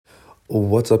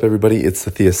What's up, everybody? It's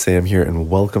Sathia Sam here, and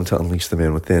welcome to Unleash the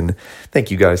Man Within. Thank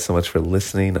you guys so much for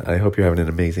listening. I hope you're having an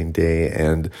amazing day,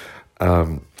 and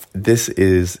this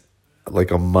is like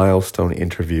a milestone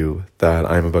interview that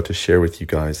I'm about to share with you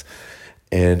guys.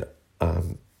 And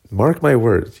mark my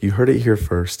words, you heard it here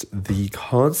first. The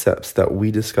concepts that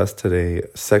we discussed today,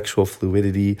 sexual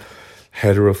fluidity,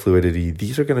 heterofluidity,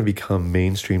 these are going to become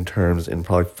mainstream terms in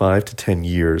probably 5 to 10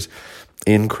 years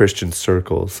in Christian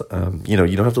circles. You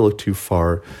don't have to look too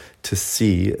far to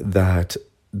see that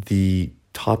the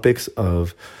topics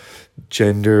of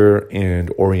gender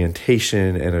and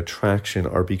orientation and attraction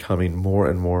are becoming more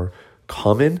and more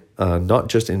common, not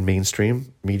just in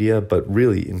mainstream media, but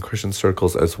really in Christian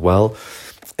circles as well.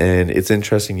 And it's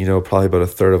interesting, probably about a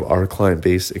third of our client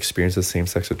base experiences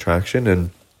same-sex attraction,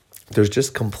 and there's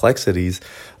just complexities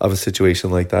of a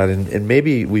situation like that. And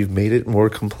maybe we've made it more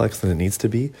complex than it needs to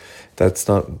be. That's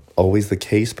not always the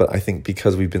case, but I think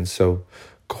because we've been so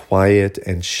quiet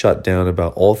and shut down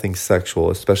about all things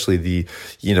sexual, especially the,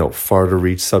 far to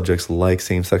reach subjects like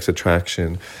same-sex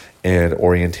attraction and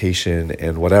orientation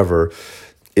and whatever,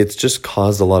 it's just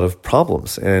caused a lot of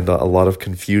problems and a lot of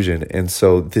confusion. And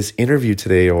so this interview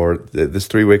today, or this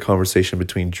three-way conversation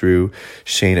between Drew,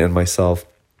 Shane, and myself,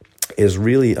 is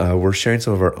really, we're sharing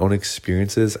some of our own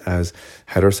experiences as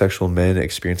heterosexual men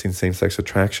experiencing same-sex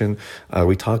attraction.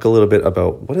 We talk a little bit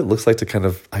about what it looks like to kind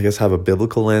of, have a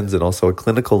biblical lens and also a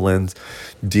clinical lens,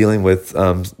 dealing with,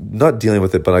 not dealing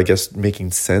with it, but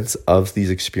making sense of these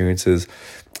experiences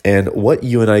and what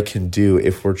you and I can do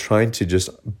if we're trying to just,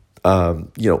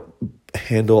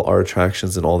 handle our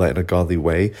attractions and all that in a godly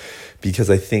way. Because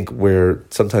I think where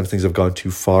sometimes things have gone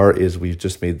too far is we've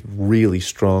just made really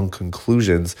strong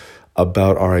conclusions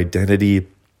about our identity,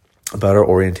 about our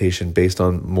orientation based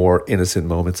on more innocent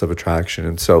moments of attraction.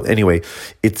 And so anyway,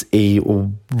 it's a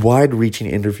wide-reaching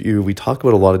interview. We talk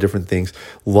about a lot of different things,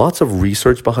 lots of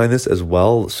research behind this as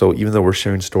well. So even though we're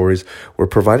sharing stories, we're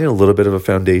providing a little bit of a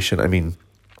foundation.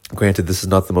 Granted, this is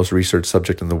not the most researched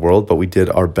subject in the world, but we did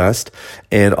our best,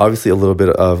 and obviously a little bit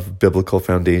of biblical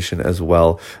foundation as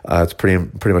well. It's pretty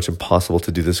much impossible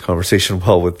to do this conversation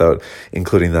well without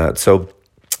including that. So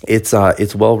it's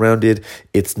well-rounded.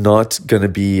 It's not going to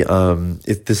be,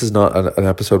 this is not an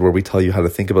episode where we tell you how to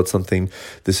think about something.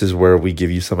 This is where we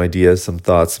give you some ideas, some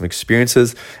thoughts, some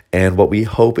experiences. And what we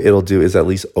hope it'll do is at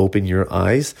least open your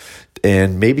eyes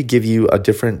and maybe give you a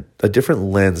different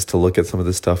lens to look at some of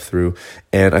this stuff through.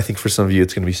 And I think for some of you,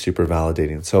 it's going to be super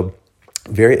validating. So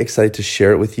very excited to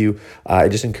share it with you. I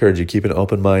just encourage you, keep an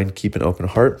open mind, keep an open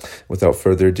heart. Without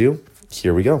further ado,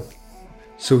 here we go.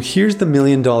 So here's the $1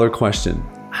 million question.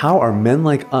 How are men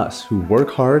like us who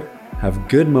work hard, have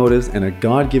good motives, and a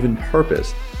God-given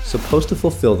purpose supposed to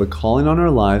fulfill the calling on our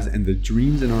lives and the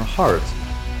dreams in our hearts,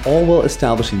 all while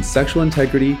establishing sexual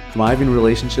integrity, thriving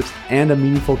relationships, and a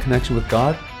meaningful connection with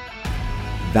God?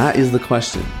 That is the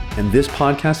question, and this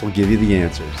podcast will give you the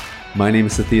answers. My name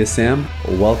is Sathia Sam.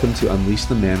 Welcome to Unleash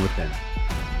the Man Within.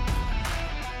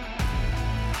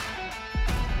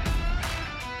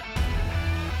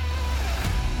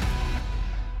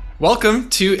 Welcome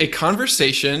to a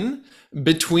conversation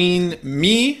between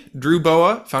me, Drew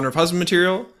Boa, founder of Husband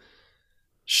Material,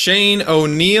 Shane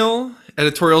O'Neill,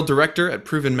 editorial director at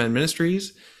Proven Men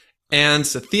Ministries, and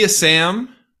Sathia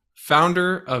Sam,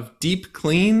 founder of Deep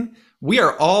Clean. We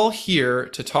are all here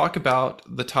to talk about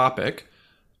the topic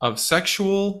of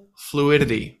sexual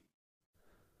fluidity.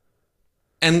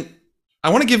 And I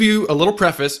want to give you a little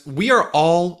preface. We are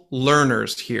all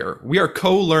learners here. We are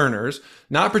co-learners,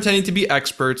 not pretending to be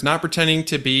experts, not pretending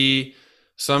to be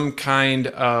some kind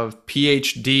of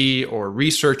PhD or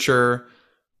researcher.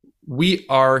 We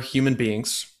are human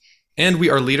beings, and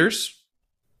we are leaders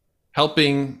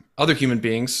helping other human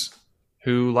beings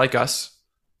who, like us,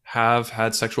 have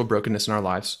had sexual brokenness in our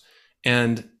lives.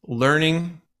 And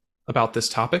learning about this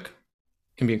topic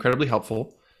can be incredibly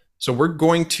helpful. So we're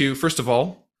going to, first of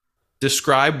all,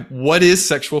 describe what is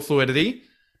sexual fluidity,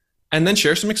 and then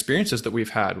share some experiences that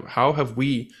we've had. How have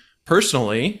we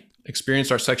personally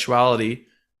experienced our sexuality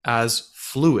as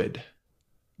fluid,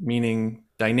 meaning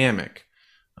dynamic,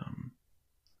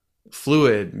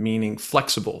 fluid, meaning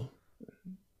flexible,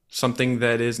 something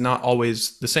that is not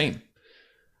always the same.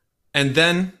 And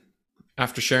then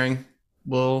after sharing,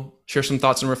 we'll share some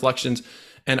thoughts and reflections.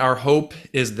 And our hope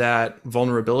is that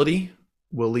vulnerability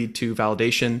will lead to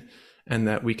validation, and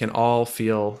that we can all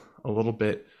feel a little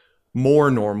bit more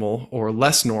normal or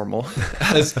less normal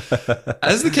as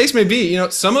the case may be.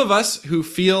 Some of us who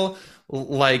feel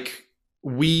like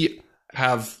we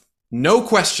have no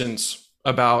questions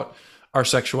about our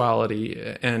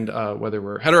sexuality and whether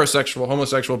we're heterosexual,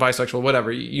 homosexual, bisexual,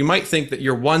 whatever. You might think that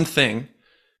you're one thing.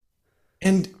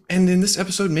 And in this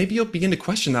episode, maybe you'll begin to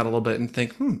question that a little bit and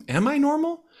think, am I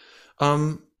normal?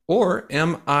 Or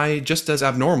am I just as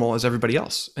abnormal as everybody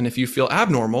else? And if you feel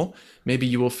abnormal, maybe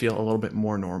you will feel a little bit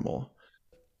more normal.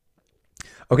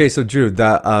 Okay, so Drew,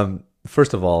 that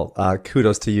first of all,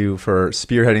 kudos to you for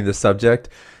spearheading this subject.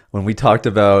 When we talked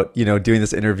about doing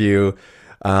this interview,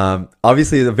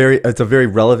 obviously it's a very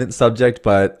relevant subject,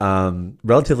 but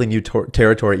relatively new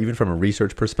territory, even from a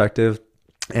research perspective.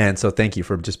 And so thank you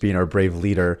for just being our brave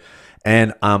leader.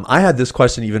 And I had this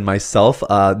question even myself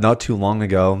not too long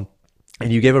ago,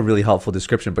 and you gave a really helpful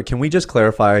description. But can we just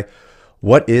clarify,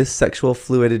 what is sexual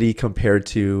fluidity compared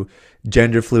to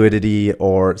gender fluidity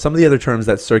or some of the other terms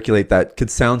that circulate that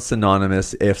could sound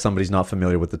synonymous if somebody's not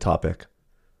familiar with the topic?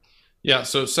 Yeah,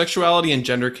 so sexuality and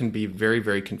gender can be very,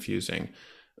 very confusing.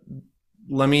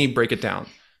 Let me break it down.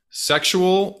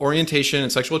 Sexual orientation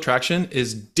and sexual attraction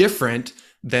is different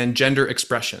than gender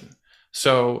expression.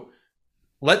 So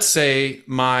let's say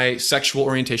my sexual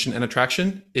orientation and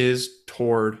attraction is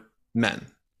toward men.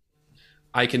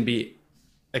 I can be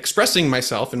expressing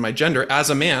myself in my gender as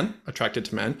a man attracted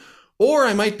to men, or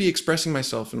I might be expressing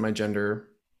myself in my gender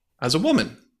as a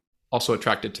woman also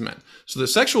attracted to men. So the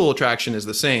sexual attraction is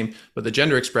the same, but the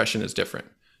gender expression is different.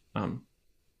 On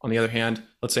the other hand,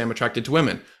 let's say I'm attracted to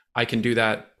women. I can do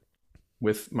that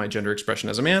with my gender expression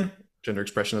as a man, gender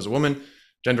expression as a woman,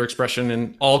 gender expression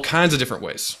in all kinds of different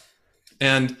ways.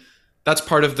 And that's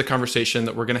part of the conversation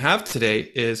that we're going to have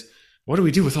today is, what do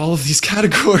we do with all of these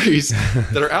categories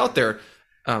that are out there?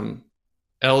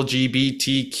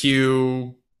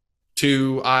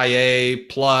 LGBTQ2IA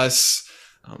plus,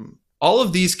 all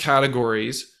of these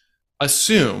categories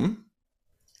assume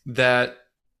that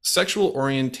sexual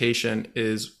orientation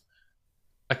is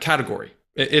a category.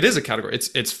 It is a category.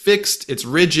 It's fixed, it's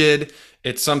rigid,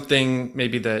 it's something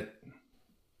maybe that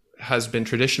has been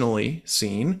traditionally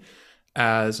seen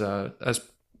as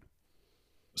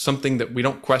something that we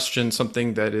don't question,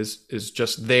 something that is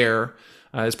just there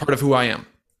as part of who I am.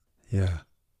 Yeah.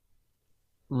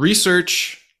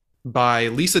 Research by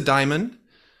Lisa Diamond,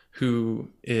 who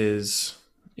is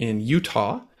in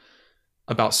Utah,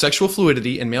 about sexual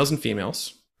fluidity in males and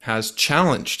females, has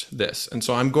challenged this. And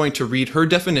so I'm going to read her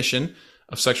definition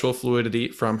of sexual fluidity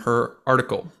from her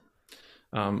article,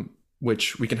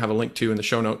 which we can have a link to in the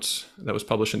show notes, that was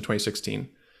published in 2016.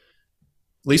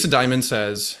 Lisa Diamond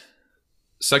says,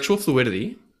 sexual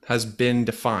fluidity has been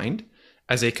defined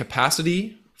as a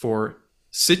capacity for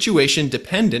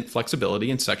situation-dependent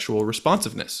flexibility and sexual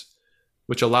responsiveness,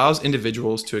 which allows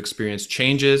individuals to experience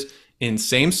changes in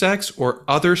same-sex or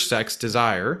other sex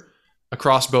desire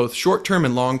across both short-term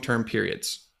and long-term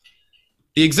periods.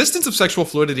 The existence of sexual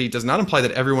fluidity does not imply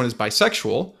that everyone is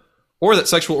bisexual or that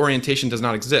sexual orientation does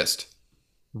not exist.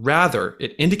 Rather,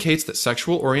 it indicates that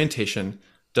sexual orientation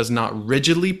does not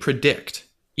rigidly predict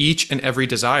each and every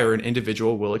desire an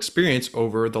individual will experience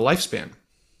over the lifespan.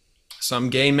 Some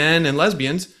gay men and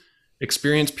lesbians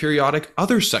experience periodic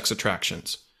other sex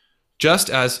attractions, just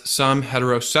as some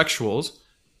heterosexuals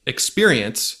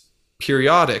experience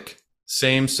periodic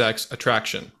same-sex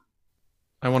attraction.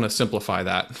 I want to simplify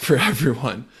that for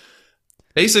everyone.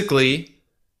 Basically,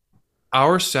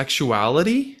 our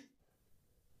sexuality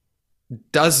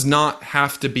does not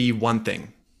have to be one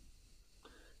thing.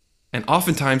 And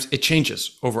oftentimes it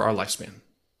changes over our lifespan.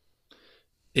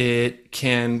 It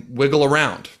can wiggle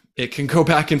around. It can go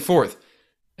back and forth.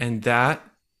 And that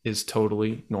is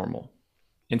totally normal.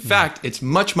 In fact, it's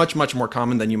much, much, much more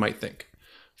common than you might think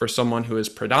for someone who is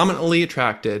predominantly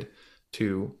attracted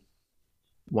to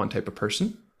one type of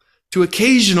person to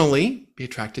occasionally be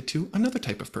attracted to another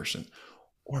type of person,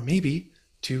 or maybe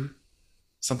to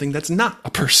something that's not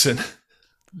a person.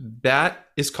 That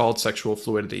is called sexual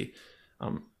fluidity.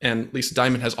 And Lisa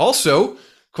Diamond has also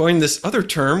coined this other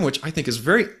term, which I think is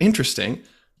very interesting,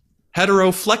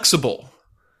 heteroflexible,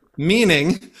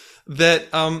 meaning that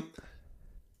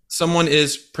someone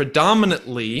is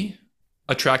predominantly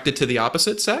attracted to the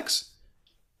opposite sex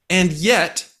and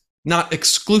yet not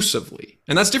exclusively.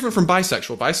 And that's different from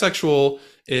bisexual. Bisexual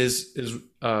is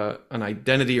an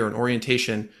identity or an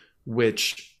orientation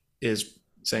which is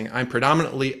saying I'm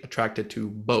predominantly attracted to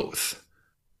both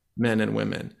men and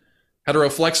women.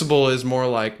 Heteroflexible is more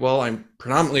like, well, I'm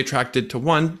predominantly attracted to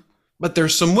one, but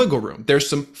there's some wiggle room. There's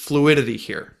some fluidity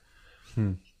here.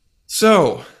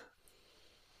 So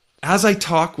as I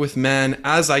talk with men,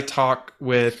 as I talk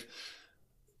with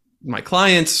my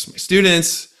clients, my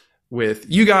students, with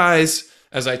you guys,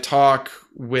 as I talk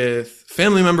with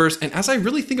family members, and as I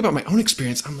really think about my own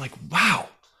experience, I'm like, wow,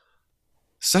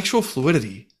 sexual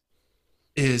fluidity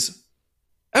is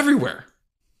everywhere.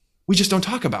 We just don't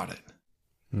talk about it.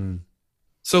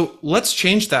 So let's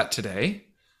change that today.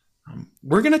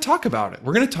 We're going to talk about it.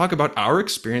 We're going to talk about our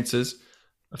experiences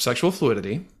of sexual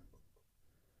fluidity.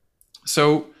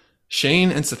 So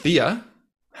Shane and Sathya,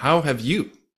 how have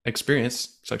you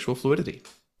experienced sexual fluidity?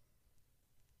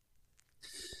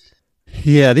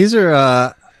 Yeah, these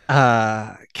are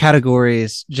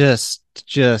categories, just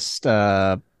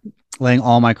laying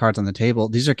all my cards on the table.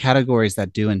 These are categories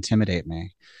that do intimidate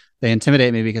me. They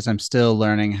intimidate me because I'm still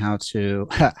learning how to,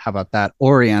 how about that,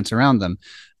 orient around them.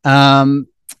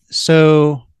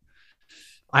 So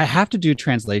I have to do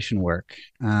translation work.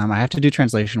 I have to do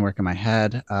translation work in my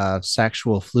head of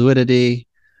sexual fluidity,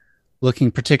 looking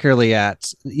particularly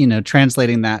at,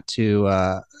 translating that to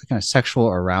kind of sexual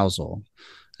arousal.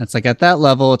 It's like at that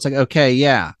level, it's like, okay,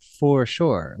 yeah, for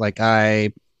sure. Like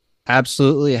I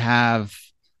absolutely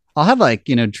I'll have like,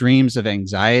 dreams of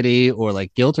anxiety or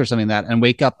like guilt or something like that and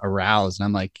wake up aroused. And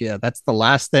I'm like, yeah, that's the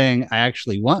last thing I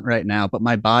actually want right now. But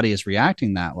my body is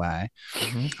reacting that way.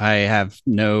 Mm-hmm. I have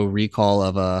no recall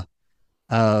of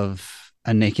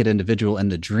a naked individual in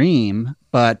the dream,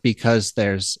 but because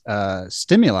there's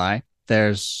stimuli,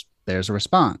 there's a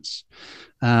response.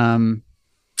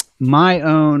 My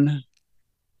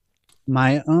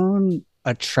own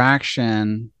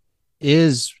attraction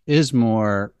is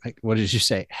more like, what did you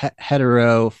say?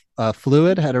 Hetero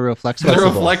fluid,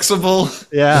 flexible.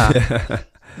 Yeah.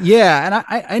 Yeah. And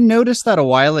I noticed that a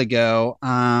while ago,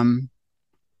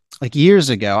 like years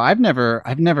ago. I've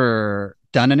never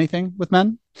done anything with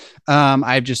men.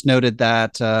 I've just noted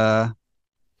that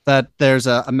that there's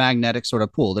a magnetic sort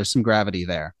of pull. There's some gravity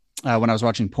there. When I was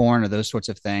watching porn or those sorts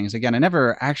of things. Again, I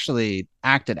never actually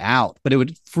acted out, but it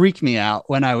would freak me out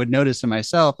when I would notice in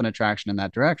myself an attraction in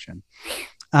that direction.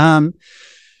 I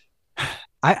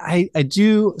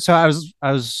do. So I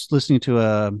was listening to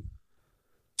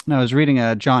I was reading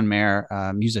a John Mayer,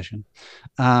 musician,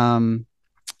 and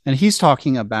he's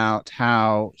talking about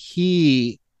how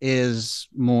he is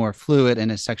more fluid in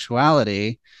his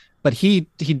sexuality, but he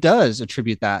does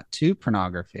attribute that to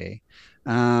pornography.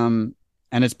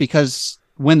 And it's because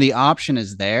when the option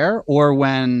is there, or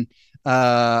when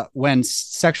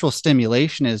sexual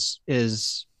stimulation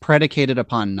is predicated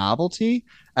upon novelty,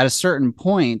 at a certain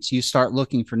point, you start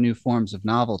looking for new forms of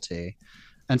novelty.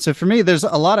 And so for me, there's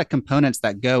a lot of components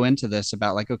that go into this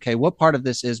about like, okay, what part of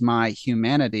this is my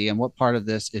humanity and what part of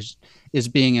this is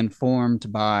being informed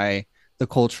by the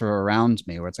culture around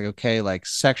me, where it's like, okay, like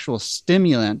sexual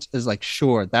stimulant is like,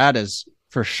 sure, that is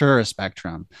for sure a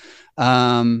spectrum.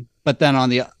 But then on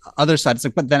the other side, it's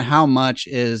like, but then how much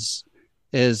is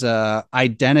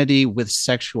identity with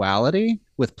sexuality,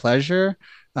 with pleasure,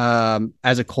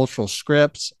 as a cultural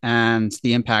script, and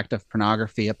the impact of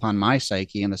pornography upon my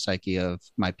psyche and the psyche of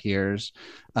my peers,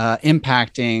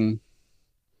 impacting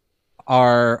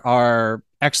our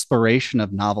exploration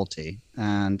of novelty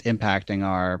and impacting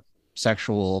our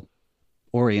sexual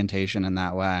orientation in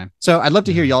that way. So I'd love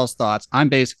to hear y'all's thoughts. I'm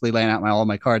basically laying out all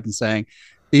my cards and saying,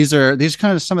 these are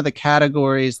kind of some of the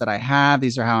categories that I have.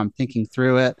 These are how I'm thinking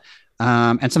through it,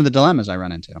 and some of the dilemmas I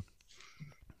run into.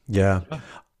 Yeah.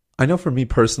 I know for me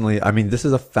personally, I mean, this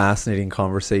is a fascinating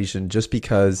conversation just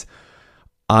because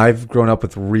I've grown up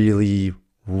with really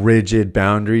rigid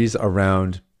boundaries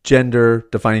around gender,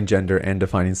 defining gender, and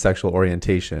defining sexual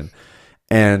orientation.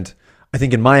 And I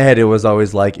think in my head, it was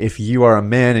always like, if you are a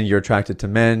man and you're attracted to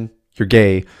men, you're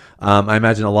gay. I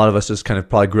imagine a lot of us just kind of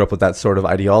probably grew up with that sort of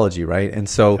ideology, right? And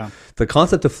so the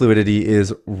concept of fluidity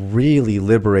is really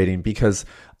liberating because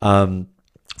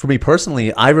for me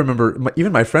personally, I remember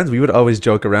even my friends, we would always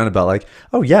joke around about like,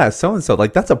 oh yeah, so-and-so,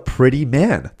 like that's a pretty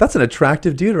man. That's an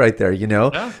attractive dude right there,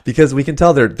 Yeah. Because we can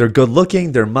tell they're good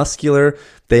looking, they're muscular,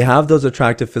 they have those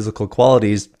attractive physical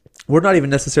qualities. We're not even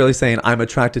necessarily saying I'm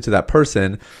attracted to that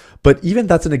person, but even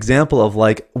that's an example of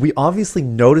like, we obviously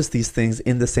notice these things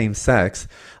in the same sex.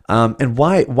 And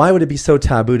why would it be so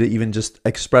taboo to even just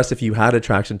express if you had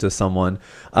attraction to someone?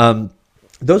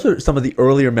 Those are some of the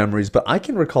earlier memories, but I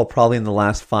can recall probably in the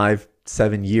last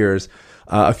 5-7 years,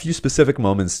 a few specific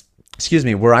moments,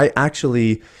 where I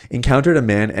actually encountered a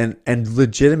man and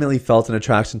legitimately felt an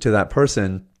attraction to that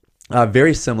person,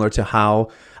 very similar to how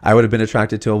I would have been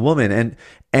attracted to a woman,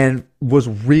 and was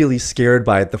really scared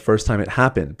by it the first time it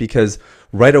happened, because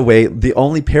right away, the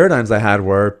only paradigms I had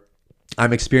were,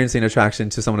 I'm experiencing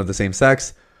attraction to someone of the same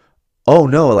sex. Oh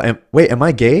no, wait, am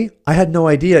I gay? I had no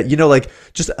idea. Like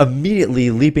just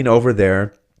immediately leaping over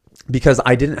there because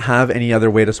I didn't have any other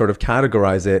way to sort of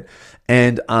categorize it.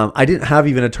 And I didn't have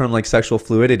even a term like sexual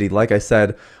fluidity. Like I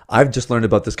said, I've just learned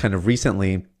about this kind of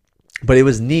recently. But it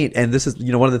was neat. And this is,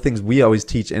 one of the things we always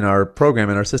teach in our program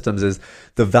and our systems is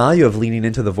the value of leaning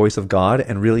into the voice of God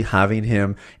and really having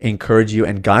him encourage you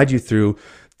and guide you through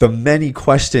the many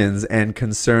questions and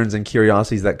concerns and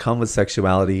curiosities that come with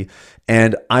sexuality.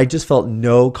 And I just felt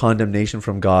no condemnation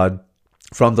from God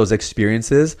from those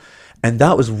experiences. And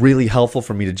that was really helpful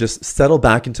for me to just settle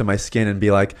back into my skin and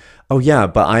be like, oh yeah,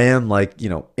 but I am like,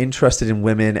 interested in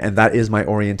women, and that is my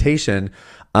orientation.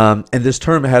 And this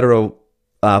term hetero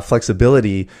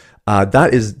flexibility,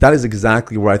 that is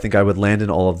exactly where I think I would land in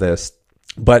all of this.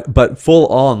 But full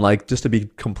on, like, just to be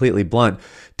completely blunt,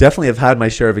 definitely have had my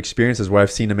share of experiences where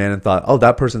I've seen a man and thought, oh,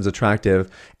 that person's attractive,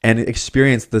 and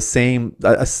experienced a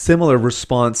similar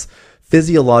response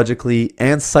physiologically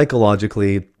and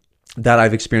psychologically that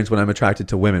I've experienced when I'm attracted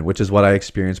to women, which is what I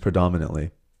experience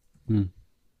predominantly.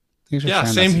 Yeah,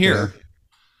 same here.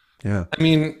 Yeah. I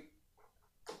mean,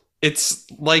 it's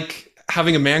like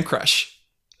having a man crush.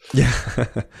 Yeah.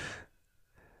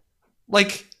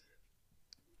 Like,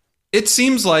 it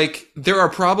seems like there are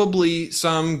probably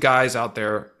some guys out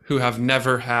there who have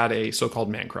never had a so-called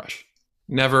man crush.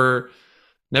 Never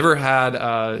had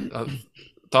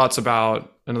thoughts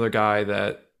about another guy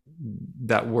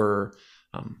that were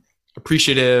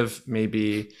appreciative,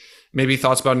 maybe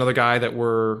thoughts about another guy that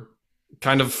were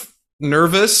kind of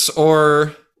nervous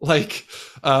or like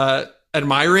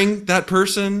admiring that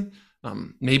person,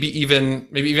 maybe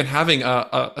even having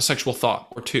a sexual thought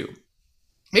or two.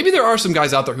 Maybe there are some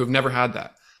guys out there who have never had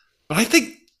that, but I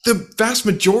think the vast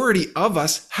majority of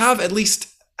us have at least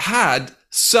had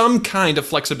some kind of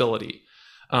flexibility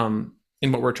in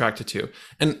what we're attracted to.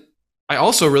 And I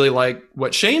also really like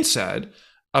what Shane said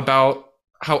about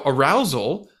how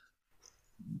arousal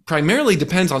primarily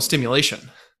depends on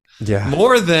stimulation. Yeah.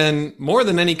 More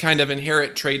than any kind of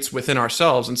inherent traits within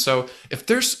ourselves. And so if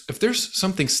there's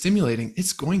something stimulating,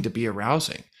 it's going to be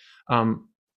arousing. Let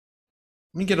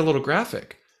me get a little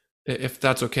graphic, if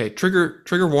that's okay.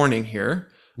 Trigger warning here.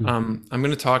 I'm going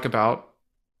to talk about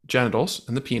genitals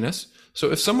and the penis.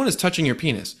 So if someone is touching your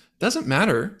penis, doesn't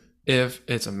matter if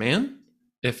it's a man,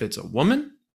 if it's a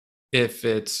woman, if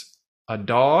it's a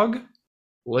dog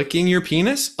licking your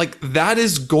penis, like, that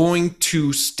is going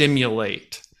to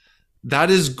stimulate. That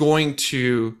is going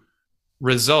to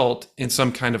result in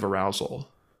some kind of arousal,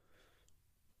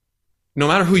 no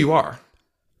matter who you are.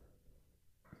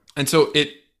 And so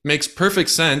it makes perfect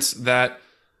sense that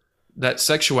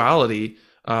sexuality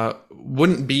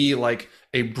wouldn't be like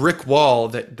a brick wall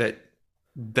that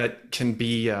can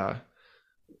be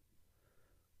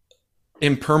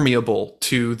impermeable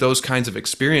to those kinds of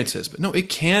experiences. But no, it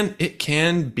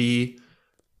can be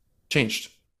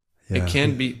changed. Yeah. It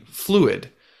can be fluid,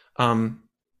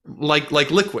 like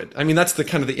liquid. I mean, that's the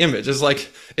kind of the image. Is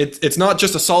like it's not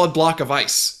just a solid block of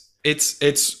ice.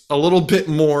 It's a little bit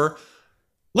more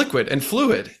liquid and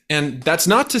fluid. And that's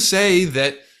not to say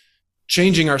that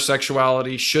changing our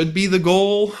sexuality should be the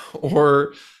goal,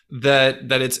 or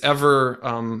that it's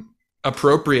ever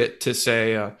appropriate to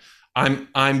say,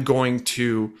 I'm going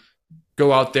to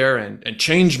go out there and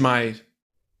change my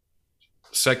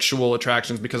sexual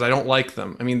attractions because I don't like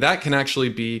them. I mean, that can actually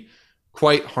be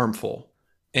quite harmful.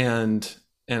 And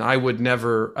I would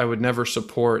never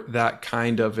support that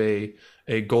kind of a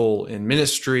goal in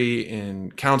ministry,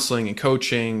 in counseling and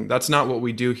coaching. That's not what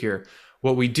we do here.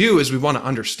 What we do is we want to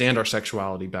understand our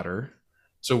sexuality better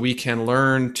so we can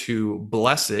learn to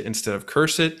bless it instead of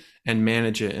curse it, and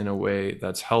manage it in a way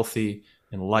that's healthy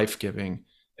and life-giving.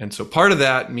 And so part of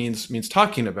that means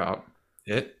talking about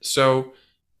it. So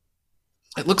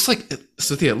it looks like,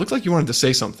 Cynthia, it looked like you wanted to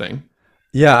say something.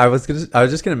 Yeah, I was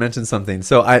just gonna mention something.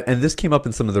 So and this came up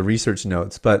in some of the research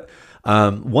notes, but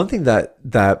one thing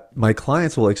that my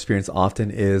clients will experience often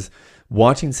is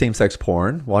watching same-sex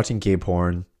porn, watching gay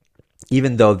porn,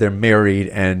 even though they're married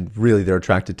and really they're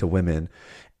attracted to women.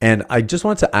 And I just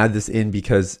wanted to add this in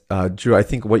because, Drew, I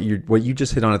think what you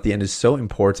just hit on at the end is so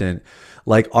important.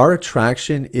 Like, our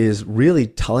attraction is really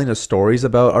telling us stories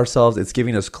about ourselves. It's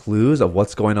giving us clues of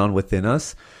what's going on within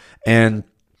us. And,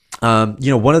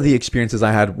 one of the experiences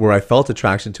I had where I felt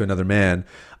attraction to another man,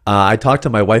 I talked to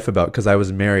my wife about, because I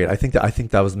was married. I think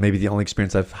that was maybe the only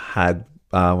experience I've had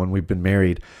when we've been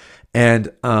married.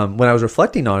 And when I was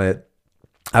reflecting on it,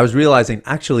 I was realizing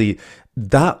actually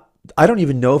that I don't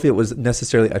even know if it was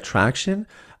necessarily attraction,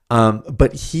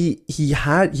 but he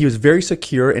was very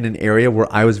secure in an area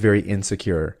where I was very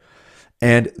insecure.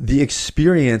 And the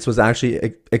experience was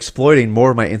actually exploiting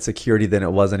more of my insecurity than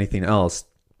it was anything else.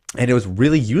 And it was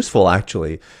really useful,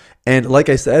 actually. And like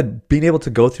I said, being able to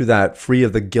go through that free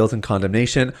of the guilt and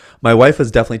condemnation. My wife was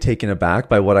definitely taken aback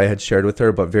by what I had shared with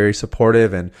her, but very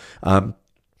supportive and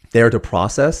there to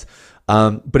process.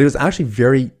 But it was actually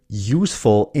very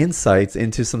useful insights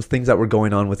into some things that were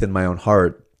going on within my own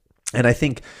heart. And I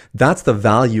think that's the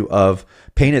value of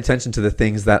paying attention to the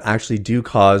things that actually do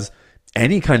cause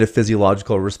any kind of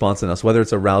physiological response in us, whether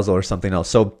it's arousal or something else.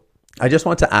 So I just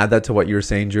want to add that to what you were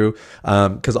saying, Drew,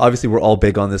 because obviously we're all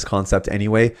big on this concept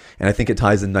anyway, and I think it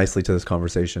ties in nicely to this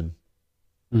conversation.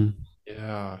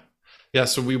 Yeah. Yeah.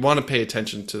 So we want to pay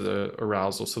attention to the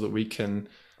arousal so that we can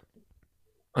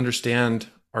understand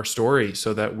our story,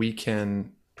 so that we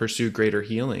can pursue greater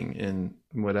healing in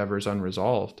whatever's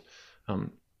unresolved.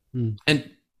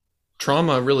 And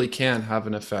trauma really can have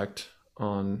an effect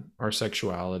on our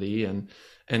sexuality, and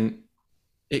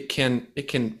it can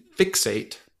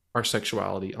fixate our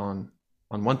sexuality on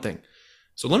one thing.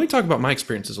 So let me talk about my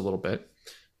experiences a little bit,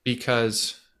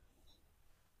 because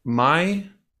my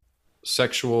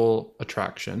sexual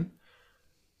attraction,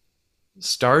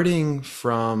 starting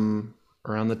from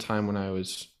around the time when I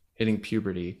was hitting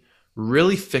puberty,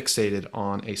 really fixated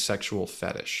on a sexual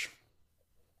fetish.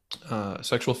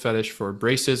 Sexual fetish for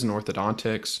braces and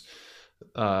orthodontics,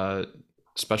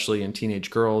 especially in teenage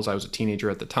girls. I was a teenager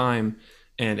at the time,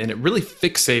 and it really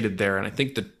fixated there. And I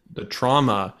think the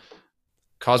trauma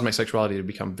caused my sexuality to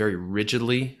become very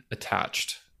rigidly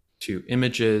attached to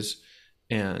images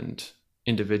and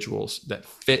individuals that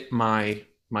fit my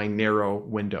narrow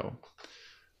window.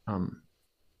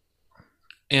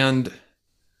 And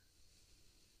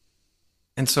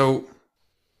so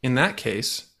in that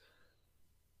case,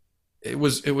 it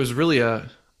was really a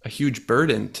huge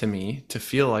burden to me to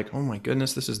feel like, oh my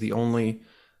goodness, this is the only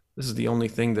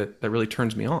thing that really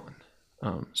turns me on.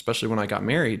 Especially when I got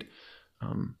married,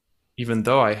 even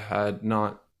though I had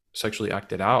not sexually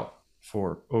acted out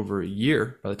for over a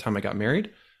year by the time I got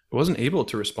married, I wasn't able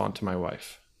to respond to my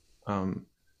wife. I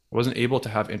wasn't able to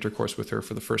have intercourse with her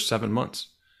for the first 7 months.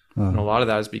 And a lot of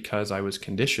that is because I was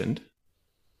conditioned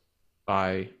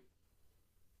by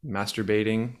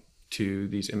masturbating to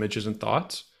these images and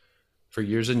thoughts for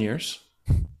years and years.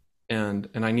 And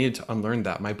I needed to unlearn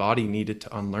that. My body needed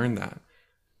to unlearn that.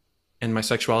 And my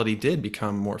sexuality did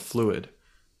become more fluid,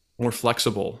 more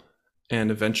flexible, and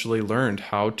eventually learned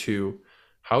how to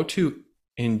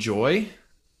enjoy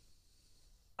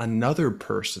another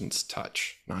person's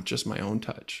touch, not just my own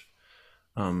touch,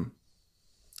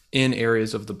 in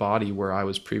areas of the body where I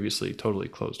was previously totally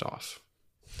closed off.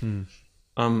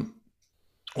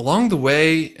 Along the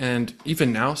way, and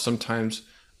even now, sometimes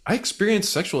I experience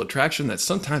sexual attraction that's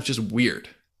sometimes just weird,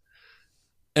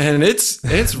 and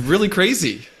it's really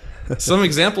crazy. Some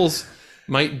examples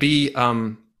might be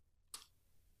in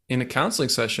a counseling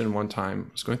session one time.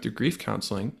 I was going through grief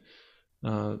counseling.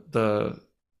 The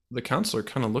counselor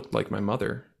kind of looked like my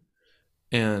mother,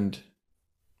 and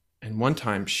one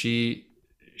time she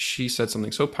said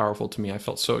something so powerful to me. I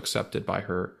felt so accepted by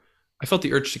her. I felt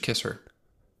the urge to kiss her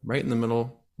right in the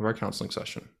middle of our counseling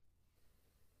session.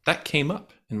 That came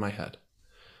up in my head.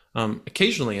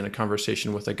 Occasionally in a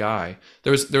conversation with a guy,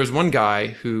 there was one guy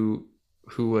who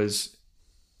was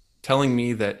telling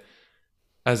me that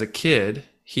as a kid,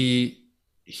 he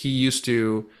used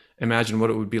to imagine what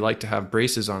it would be like to have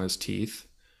braces on his teeth.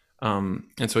 And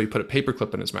so he put a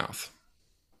paperclip in his mouth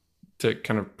to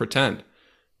kind of pretend.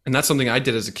 And that's something I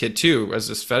did as a kid too, as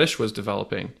this fetish was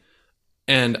developing.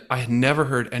 And I had never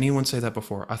heard anyone say that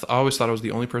before. I always thought I was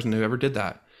the only person who ever did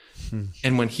that.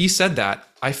 And when he said that,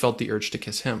 I felt the urge to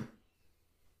kiss him.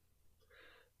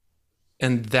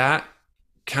 And that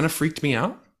kind of freaked me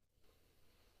out.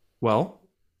 Well,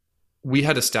 we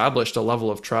had established a level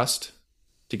of trust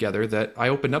together that I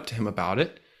opened up to him about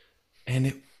it, and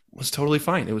it was totally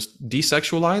fine. It was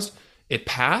desexualized, it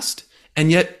passed,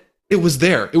 and yet it was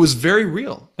there. It was very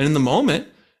real. And in the moment,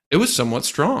 it was somewhat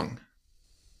strong.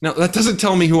 Now, that doesn't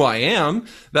tell me who I am.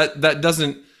 That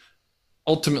doesn't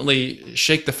ultimately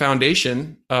shake the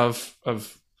foundation of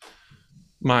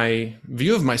my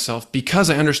view of myself, because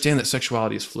I understand that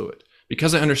sexuality is fluid,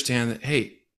 because I understand that,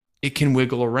 hey, it can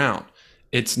wiggle around.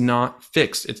 It's not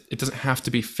fixed. It doesn't have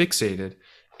to be fixated.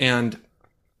 And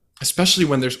especially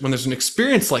when there's an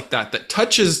experience like that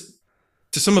touches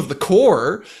to some of the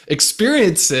core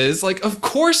experiences, like, of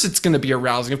course it's going to be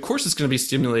arousing. Of course it's going to be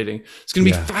stimulating. It's going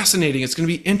to be fascinating. It's going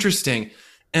to be interesting.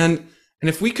 And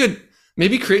if we could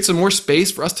maybe create some more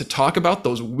space for us to talk about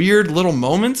those weird little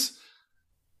moments,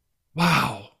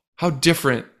 wow, how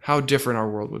different our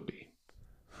world would be.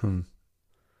 To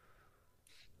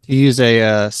use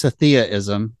a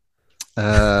Sathya-ism,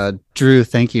 Drew,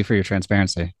 thank you for your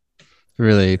transparency.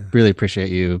 Really, really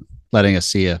appreciate you letting us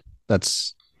see you.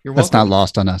 That's not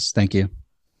lost on us. Thank you.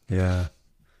 Yeah.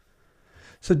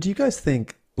 So do you guys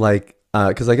think, like,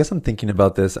 because I guess I'm thinking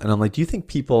about this, and I'm like, do you think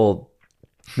people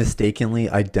mistakenly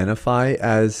identify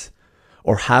as,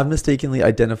 or have mistakenly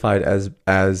identified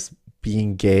as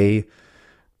being gay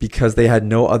because they had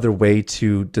no other way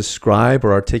to describe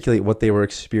or articulate what they were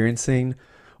experiencing?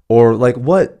 Or like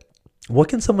what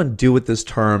can someone do with this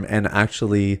term and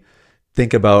actually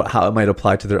think about how it might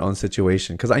apply to their own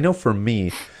situation? Because I know for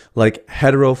me, like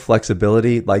hetero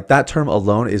flexibility, like that term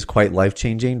alone is quite life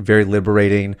changing, very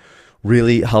liberating,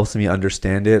 really helps me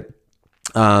understand it.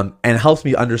 And helps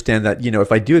me understand that,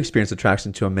 if I do experience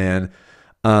attraction to a man,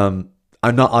 I'm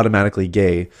not automatically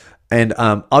gay. And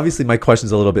obviously, my question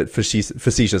is a little bit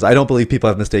facetious. I don't believe people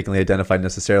have mistakenly identified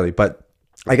necessarily, but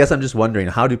I guess I'm just wondering,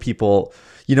 how do people,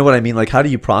 you know what I mean? Like, how do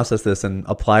you process this and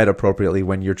apply it appropriately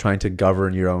when you're trying to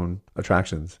govern your own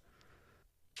attractions?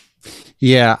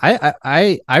 Yeah,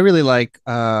 I really like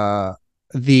the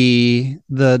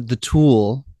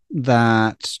tool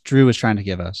that Drew was trying to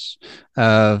give us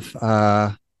of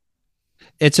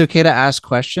it's okay to ask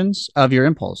questions of your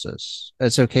impulses.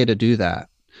 It's okay to do that.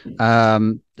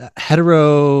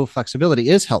 Hetero flexibility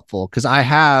is helpful because I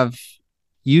have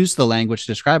used the language to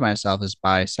describe myself as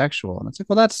bisexual, and it's like,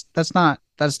 well, that's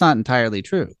not entirely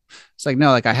true. It's like,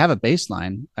 no, like I have a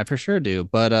baseline, I for sure do,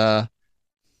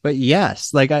 but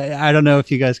yes, like I don't know if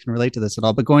you guys can relate to this at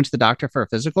all, but going to the doctor for a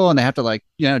physical and they have to like,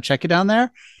 check you down there.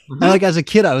 Mm-hmm. And like as a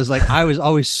kid, I was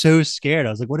always so scared.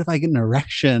 I was like, what if I get an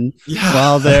erection Yeah.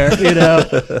 while they're, doing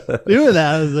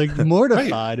that? I was like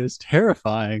mortified. Right. It was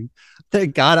terrifying.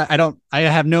 Thank God I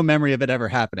have no memory of it ever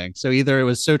happening. So either it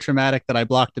was so traumatic that I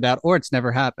blocked it out or it's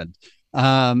never happened.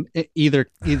 Either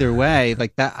way,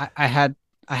 like that,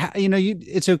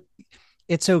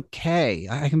 it's okay.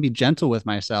 I can be gentle with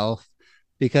myself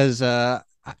because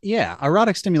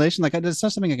erotic stimulation, like it's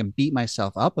not something I can beat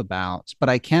myself up about, but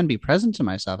I can be present to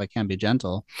myself. I can be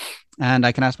gentle, and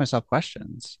I can ask myself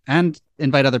questions and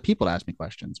invite other people to ask me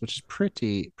questions, which is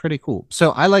pretty cool.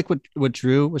 So I like what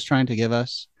Drew was trying to give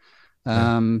us.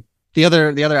 The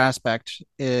other aspect,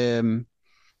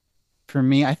 for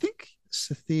me, I think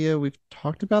Cynthia, we've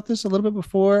talked about this a little bit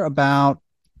before about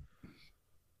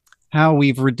how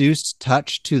we've reduced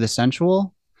touch to the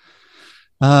sensual.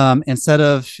 Instead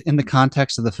of in the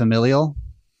context of the familial.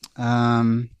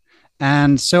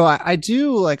 And so I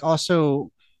do like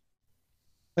also,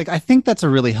 like, I think that's a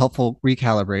really helpful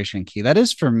recalibration key. That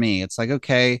is for me. It's like,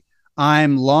 okay,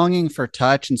 I'm longing for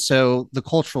touch. And so the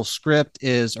cultural script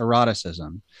is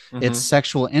eroticism. Mm-hmm. It's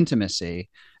sexual intimacy.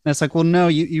 And it's like, well, no,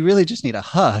 you really just need a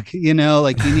hug,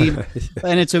 like you need,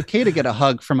 and it's okay to get a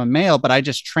hug from a male, but I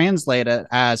just translate it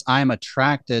as I'm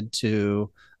attracted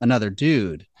to another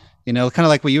dude. Kind of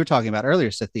like what you were talking about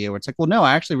earlier, Cynthia, where it's like, well, no,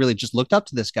 I actually really just looked up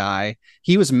to this guy.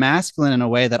 He was masculine in a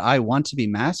way that I want to be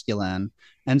masculine.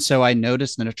 And so I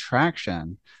noticed an attraction.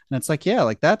 And it's like, yeah,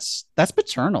 like that's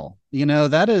paternal.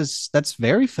 That's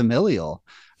very familial.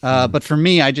 But for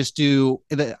me, I just do,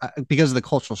 because of the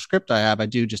cultural script I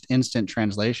do just instant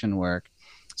translation work.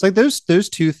 It's like those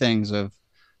two things of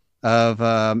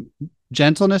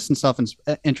gentleness and self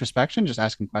introspection, just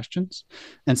asking questions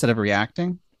instead of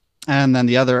reacting. And then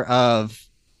the other of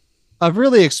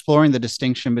really exploring the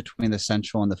distinction between the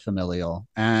sensual and the familial,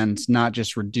 and not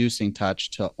just reducing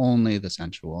touch to only the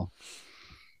sensual.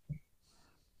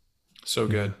 So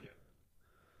good.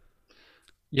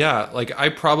 Yeah, like I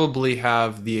probably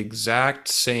have the exact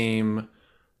same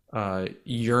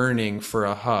yearning for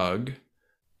a hug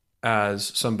as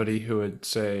somebody who would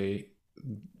say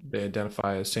they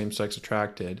identify as same-sex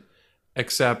attracted,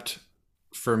 except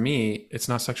for me, it's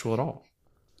not sexual at all.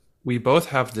 We both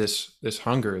have this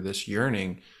hunger, this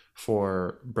yearning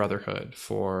for brotherhood,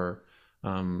 for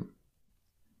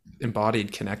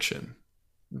embodied connection,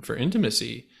 for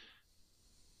intimacy.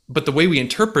 But the way we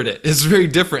interpret it is very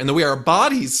different, and the way our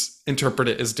bodies interpret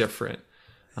it is different.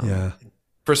 Yeah.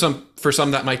 For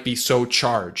some that might be so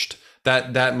charged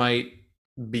that might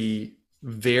be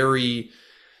very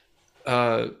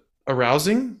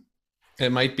arousing.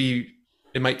 It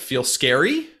might feel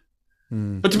scary,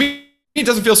 but to me, it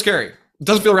doesn't feel scary. It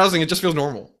doesn't feel arousing. It just feels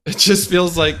normal. It just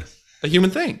feels like a human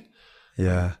thing.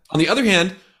 Yeah. On the other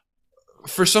hand,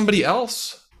 for somebody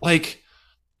else, like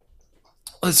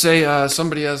let's say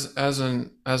somebody as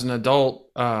an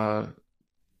adult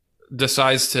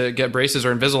decides to get braces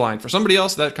or Invisalign. For somebody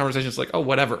else, that conversation is like, oh,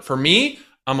 whatever. For me,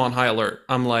 I'm on high alert.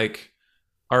 I'm like,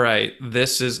 all right,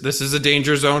 this is a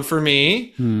danger zone for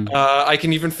me. I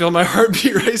can even feel my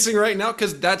heartbeat racing right now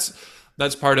because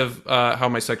that's part of how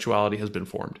my sexuality has been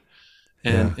formed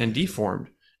and deformed.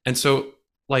 And so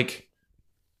like,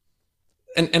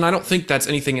 and I don't think that's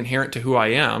anything inherent to who I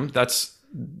am. That's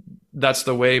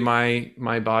the way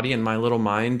my body and my little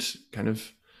mind kind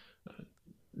of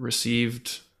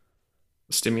received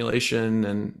stimulation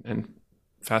and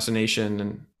fascination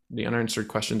and the unanswered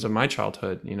questions of my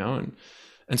childhood,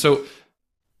 and so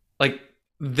like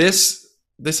this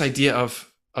idea of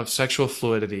sexual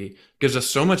fluidity gives us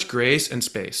so much grace and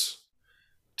space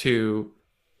to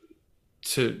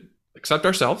accept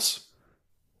ourselves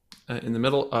in the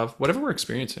middle of whatever we're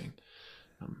experiencing.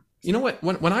 You know what?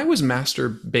 When I was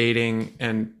masturbating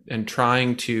and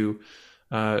trying to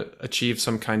achieve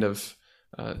some kind of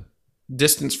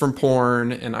distance from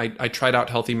porn, and I tried out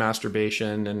healthy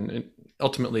masturbation, and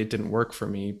ultimately it didn't work for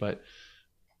me. But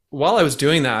while I was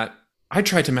doing that, I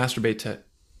tried to masturbate to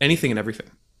anything and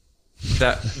everything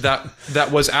that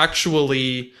was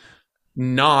actually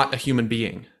not a human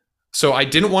being. So I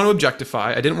didn't want to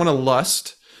objectify. I didn't want to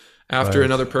lust after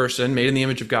another person made in the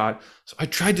image of God. So I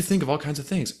tried to think of all kinds of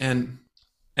things, and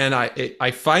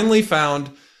I finally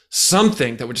found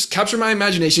something that would just capture my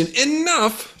imagination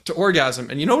enough to orgasm.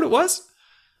 And you know what it was?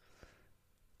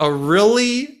 A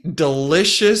really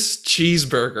delicious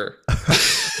cheeseburger.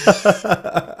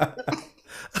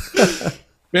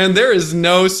 Man, there is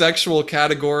no sexual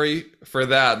category for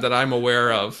that I'm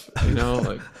aware of.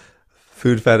 Like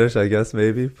food fetish, I guess,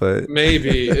 maybe, but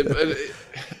maybe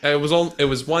it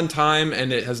was one time,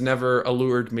 and it has never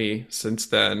allured me since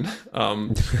then.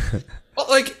 But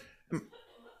like,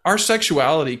 our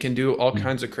sexuality can do all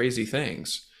kinds of crazy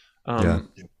things, and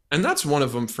that's one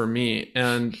of them for me.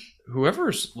 And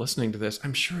whoever's listening to this,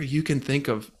 I'm sure you can think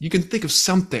of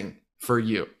something for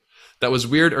you that was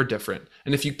weird or different.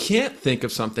 And if you can't think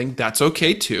of something, that's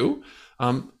okay too.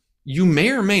 You may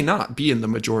or may not be in the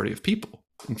majority of people.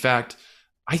 In fact,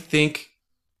 I think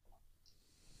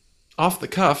off the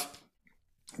cuff,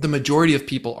 the majority of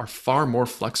people are far more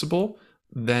flexible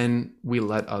than we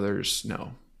let others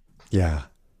know. Yeah,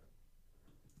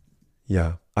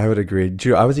 I would agree.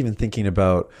 Drew, I was even thinking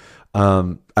about,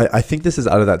 I think this is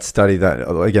out of that study that,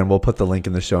 again, we'll put the link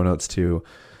in the show notes too.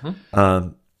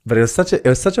 But it was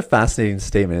such a fascinating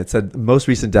statement. It said most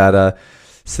recent data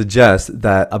suggests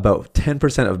that about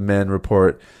 10% of men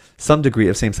report some degree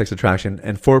of same-sex attraction,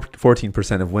 and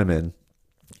 14% of women.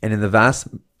 And in the vast,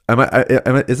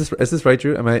 is this right,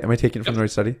 Drew? Am I taking it from the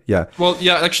right study? Yeah. Well,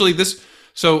 yeah, actually, we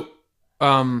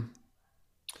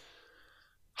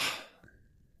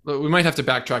might have to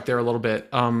backtrack there a little bit.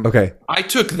 Okay. I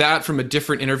took that from a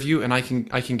different interview, and I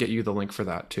can get you the link for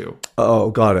that too. Oh,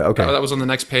 got it. Okay. That was on the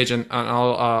next page, and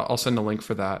I'll send a link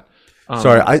for that.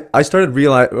 Sorry, I started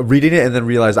reading it and then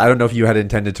realized I don't know if you had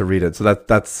intended to read it, so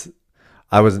that's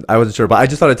I wasn't sure, but I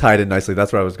just thought it tied in nicely.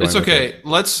 That's where I was going. It's okay.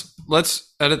 Let's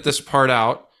edit this part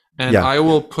out, and I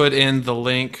will put in the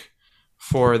link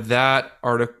for that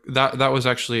article. That was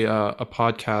actually a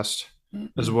podcast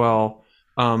as well.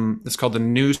 It's called The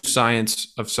New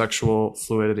Science of Sexual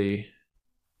Fluidity.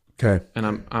 Okay.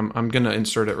 And I'm gonna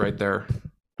insert it right there.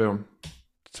 Boom.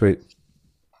 Sweet.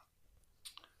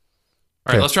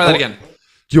 All right, let's try that again.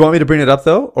 Do you want me to bring it up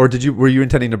though, or were you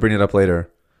intending to bring it up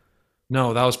later?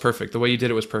 No, that was perfect. The way you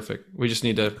did it was perfect. We just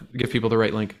need to give people the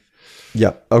right link.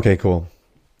 Yeah. Okay, cool.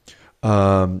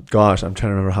 Gosh, I'm trying to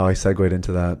remember how I segued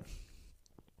into that.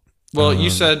 Well, you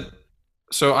said,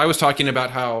 so I was talking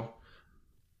about how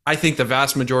I think the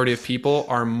vast majority of people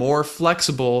are more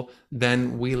flexible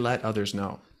than we let others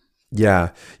know. Yeah.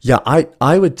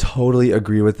 I would totally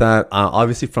agree with that.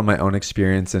 Obviously, from my own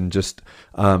experience and just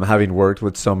having worked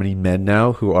with so many men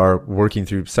now who are working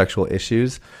through sexual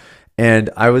issues. And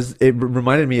it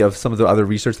reminded me of some of the other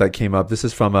research that came up. This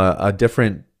is from a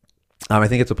different, I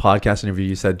think it's a podcast interview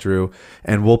you said, Drew,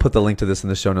 and we'll put the link to this in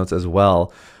the show notes as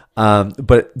well.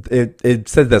 But it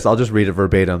said this, I'll just read it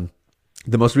verbatim.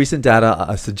 The most recent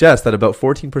data suggests that about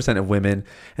 14% of women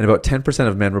and about 10%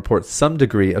 of men report some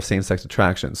degree of same-sex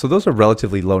attraction. So those are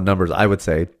relatively low numbers, I would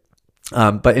say.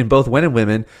 But in both men and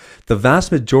women, the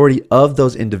vast majority of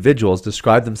those individuals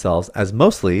describe themselves as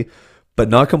mostly, but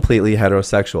not completely,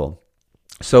 heterosexual.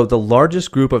 So the largest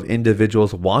group of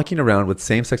individuals walking around with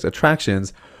same-sex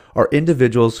attractions are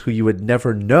individuals who you would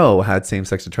never know had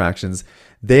same-sex attractions.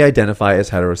 They identify as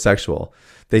heterosexual.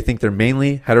 They think they're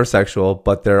mainly heterosexual,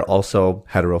 but they're also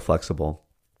heteroflexible.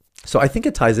 So I think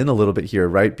it ties in a little bit here,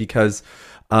 right? Because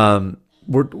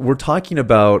we're talking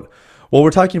about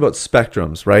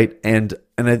spectrums, right? And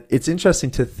it's interesting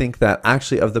to think that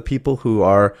actually of the people who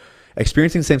are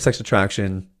experiencing same-sex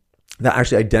attraction that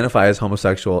actually identify as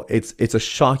homosexual, it's a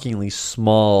shockingly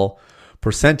small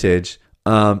percentage.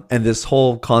 And this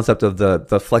whole concept of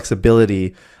the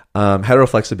flexibility,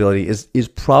 heteroflexibility is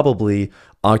probably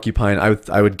occupying,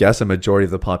 I would guess, a majority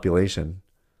of the population.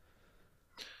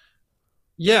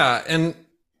 Yeah, and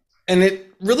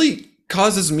it really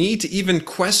causes me to even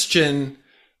question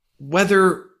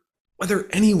whether whether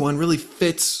anyone really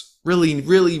fits really,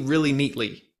 really, really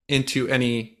neatly into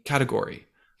any category.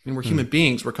 I mean, we're human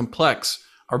beings, we're complex.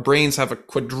 Our brains have a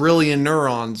quadrillion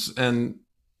neurons, and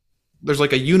there's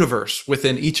like a universe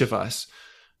within each of us.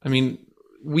 I mean,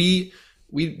 we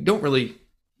don't really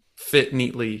fit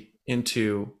neatly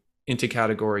into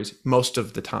categories most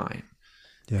of the time.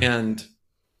 Yeah. And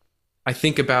I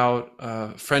think about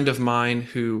a friend of mine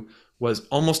who was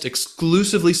almost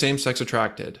exclusively same-sex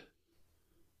attracted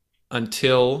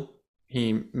until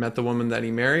he met the woman that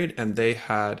he married, and they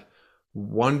had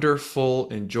wonderful,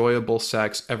 enjoyable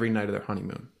sex every night of their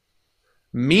honeymoon.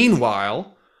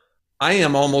 Meanwhile, I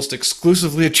am almost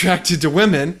exclusively attracted to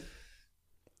women.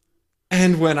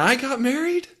 And when I got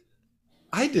married,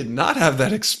 I did not have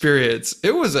that experience.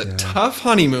 It was a tough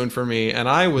honeymoon for me. And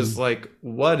I was like,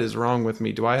 what is wrong with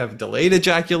me? Do I have delayed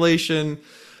ejaculation?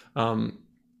 And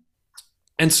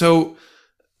so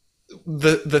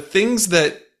the things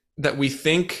that we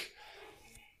think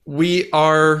we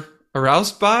are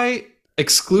aroused by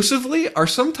exclusively are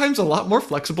sometimes a lot more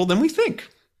flexible than we think.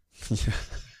 Yeah.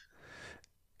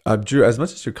 Drew, as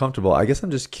much as you're comfortable, I guess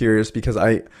I'm just curious because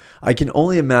I can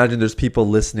only imagine there's people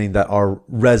listening that are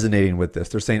resonating with this.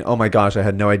 They're saying, "Oh my gosh, I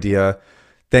had no idea.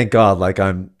 Thank God, like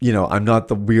I'm not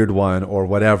the weird one or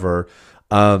whatever."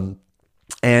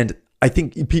 And I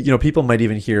think people might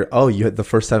even hear, "Oh, you had the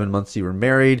first 7 months you were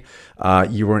married,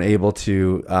 you weren't able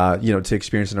to to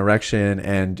experience an erection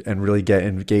and really get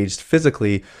engaged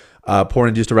physically,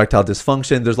 porn-induced erectile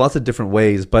dysfunction." There's lots of different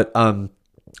ways, but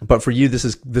for you,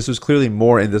 this was clearly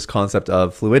more in this concept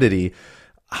of fluidity.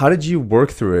 How did you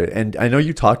work through it? And I know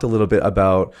you talked a little bit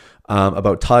about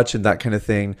touch and that kind of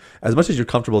thing. As much as you're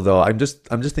comfortable, though, I'm just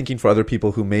thinking for other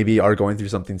people who maybe are going through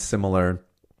something similar.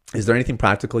 Is there anything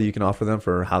practical you can offer them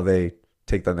for how they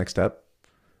take that next step?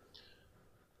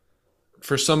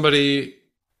 For somebody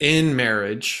in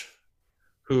marriage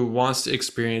who wants to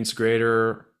experience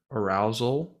greater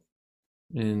arousal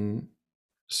in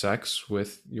sex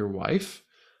with your wife,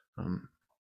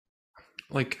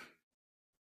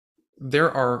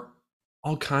 there are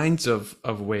all kinds of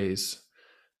ways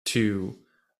to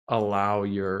allow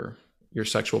your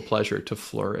sexual pleasure to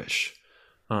flourish,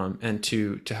 and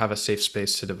to have a safe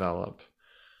space to develop.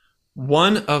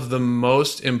 One of the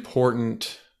most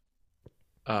important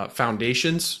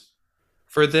foundations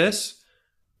for this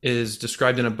is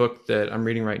described in a book that I'm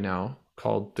reading right now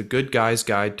called The Good Guy's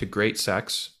Guide to Great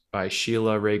Sex by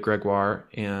Sheila Ray Gregoire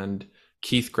and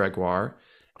Keith Gregoire.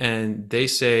 And they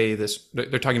say this,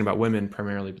 they're talking about women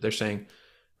primarily, but they're saying,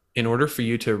 in order for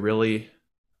you to really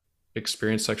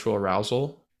experience sexual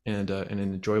arousal and an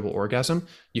enjoyable orgasm,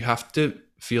 you have to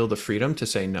feel the freedom to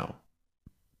say no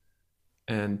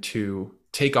and to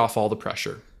take off all the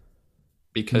pressure,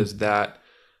 because that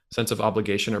sense of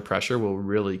obligation or pressure will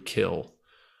really kill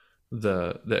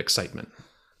the excitement.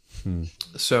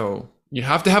 So you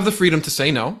have to have the freedom to say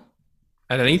no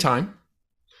at any time.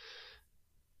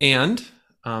 And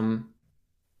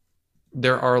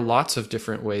there are lots of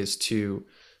different ways to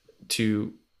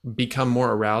become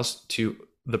more aroused to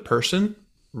the person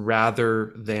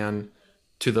rather than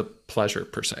to the pleasure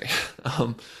per se.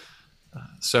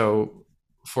 So,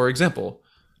 for example,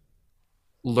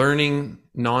 learning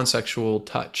non-sexual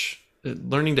touch,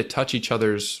 learning to touch each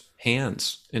other's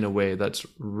hands in a way that's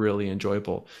really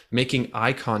enjoyable, making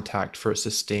eye contact for a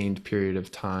sustained period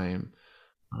of time,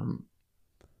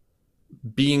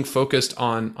 being focused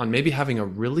on maybe having a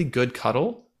really good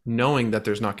cuddle, knowing that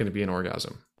there's not going to be an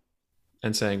orgasm,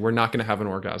 and saying, we're not going to have an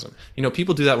orgasm.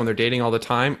 People do that when they're dating all the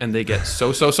time and they get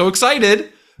so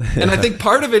excited. And I think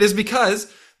part of it is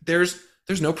because there's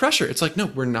no pressure. It's like, no,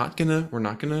 we're not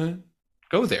gonna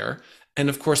go there. And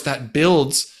of course that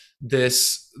builds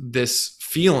this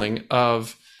feeling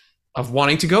of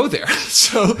wanting to go there.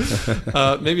 So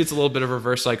maybe it's a little bit of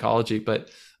reverse psychology,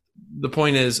 but the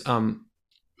point is,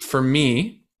 for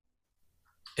me,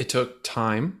 it took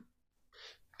time.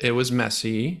 It was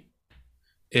messy.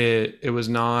 It was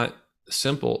not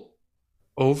simple.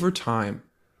 Over time,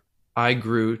 I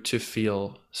grew to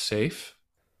feel safe.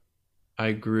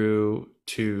 I grew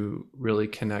to really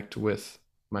connect with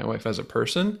my wife as a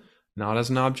person, not as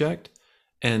an object,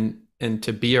 and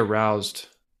to be aroused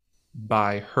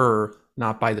by her,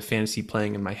 not by the fantasy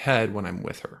playing in my head when I'm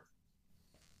with her.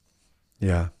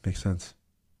 Yeah, makes sense.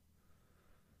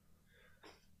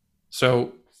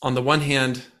 So on the one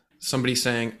hand, somebody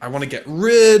saying, I want to get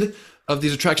rid of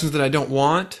these attractions that I don't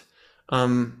want,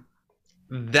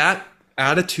 that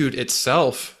attitude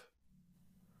itself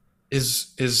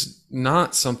is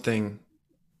not something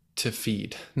to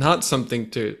feed, not something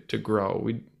to grow.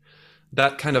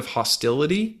 That kind of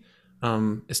hostility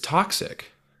is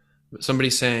toxic. Somebody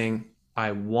saying,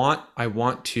 I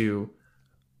want to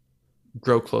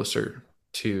grow closer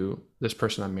to this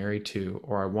person I'm married to,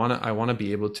 or I want to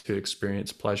be able to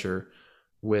experience pleasure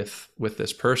with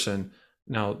this person.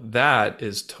 Now that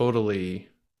is totally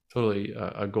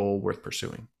a goal worth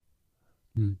pursuing.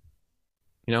 Hmm.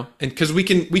 You know, and because we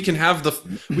can have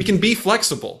we can be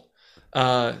flexible.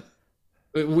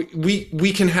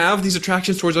 We can have these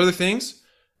attractions towards other things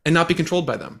and not be controlled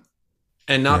by them,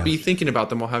 and not be thinking about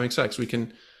them while having sex. We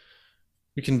can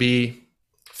be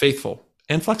faithful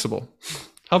and flexible.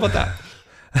 How about that?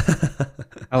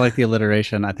 I like the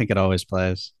alliteration. I think it always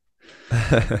plays.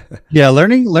 Yeah,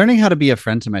 learning how to be a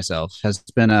friend to myself has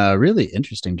been a really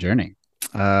interesting journey.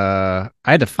 I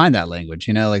had to find that language,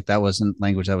 like that wasn't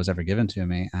language that was ever given to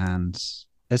me, and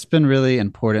it's been really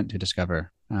important to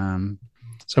discover. So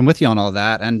I'm with you on all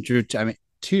that. And Drew, I mean,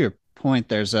 to your point,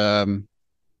 there's a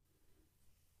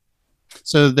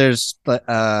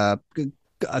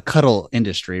cuddle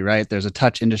industry, right? There's a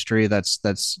touch industry that's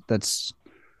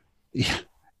yeah,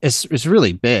 it's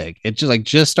really big. It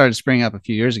just started springing up a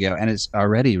few years ago, and it's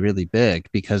already really big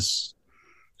because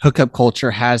hookup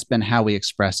culture has been how we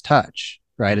express touch,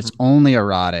 right? It's only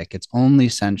erotic, it's only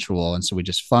sensual, and so we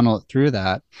just funnel it through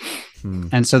that.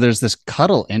 And so there's this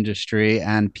cuddle industry,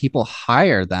 and people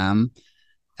hire them,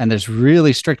 and there's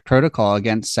really strict protocol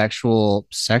against sexual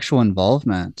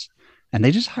involvement, and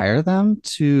they just hire them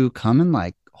to come and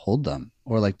like hold them,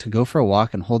 or like to go for a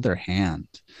walk and hold their hand,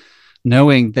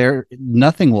 knowing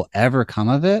nothing will ever come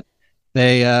of it.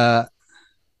 They yeah,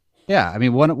 I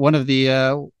mean, one of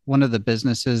the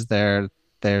businesses, their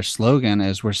slogan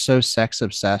is, "We're so sex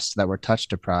obsessed that we're touch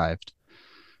deprived,"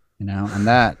 and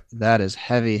that is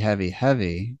heavy, heavy,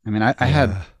 heavy. I mean, I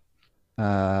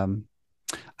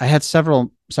had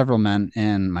several men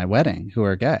in my wedding who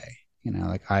are gay.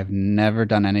 Like I've never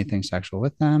done anything sexual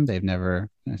with them. They've never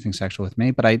done anything sexual with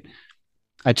me, but I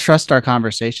trust our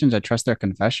conversations. I trust their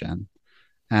confession.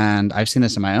 And I've seen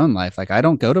this in my own life. Like I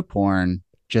don't go to porn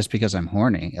just because I'm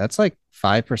horny. That's like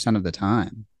 5% of the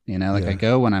time. I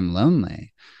go when I'm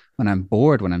lonely, when I'm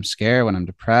bored, when I'm scared, when I'm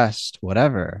depressed,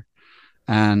 whatever.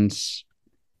 And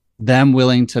them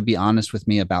willing to be honest with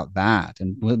me about that,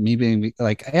 and with me being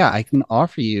like, yeah, I can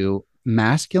offer you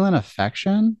masculine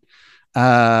affection,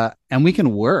 and we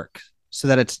can work so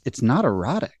that it's not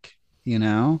erotic,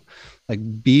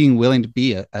 like being willing to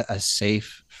be a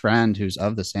safe friend who's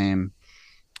of the same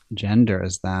gender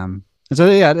as them. And so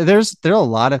yeah, there are a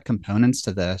lot of components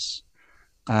to this,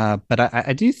 but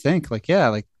I do think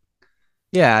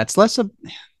it's less of,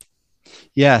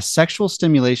 sexual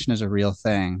stimulation is a real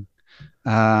thing,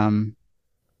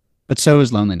 but so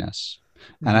is loneliness,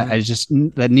 and I just,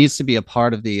 that needs to be a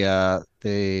part of the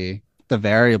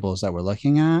variables that we're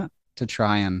looking at to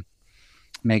try and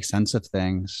make sense of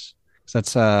things. So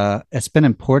it's been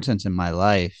important in my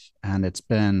life, and it's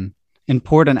been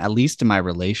important at least in my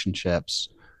relationships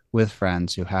with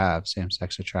friends who have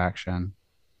same-sex attraction.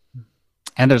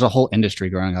 And there's a whole industry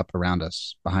growing up around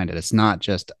us behind it. It's not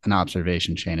just an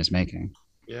observation Shane is making.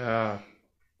 Yeah.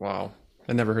 Wow.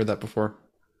 I never heard that before.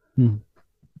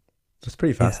 That's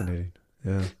pretty fascinating.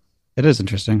 Yeah. It is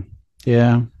interesting.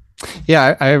 Yeah.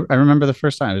 Yeah. I remember the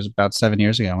first time, it was about 7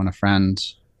 years ago, when a friend,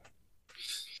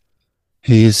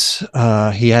 he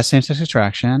has same-sex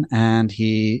attraction, and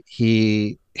he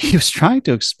was trying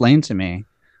to explain to me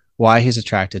why he's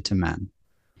attracted to men.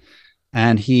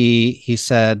 And he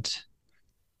said,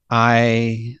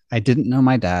 I didn't know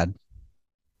my dad.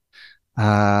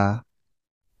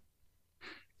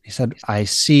 He said, I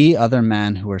see other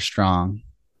men who are strong,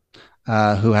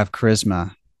 who have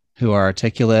charisma, who are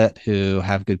articulate, who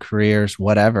have good careers,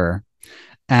 whatever.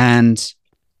 And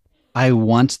I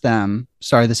want them,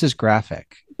 sorry, this is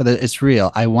graphic, but it's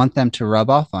real. I want them to rub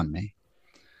off on me,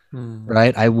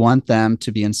 right? I want them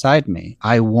to be inside me.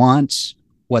 I want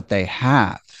what they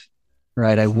have,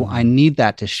 right? I need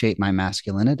that to shape my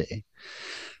masculinity.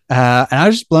 And I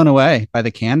was just blown away by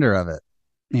the candor of it.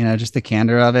 Just the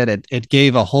candor of it. It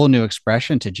gave a whole new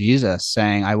expression to Jesus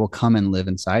saying, I will come and live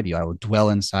inside you. I will dwell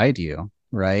inside you,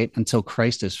 right? Until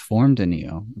Christ is formed in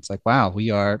you. It's like, wow, we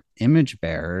are image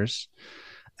bearers,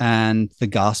 and the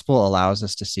gospel allows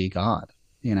us to see God,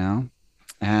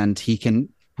 and he can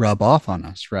rub off on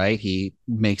us, right? He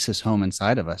makes his home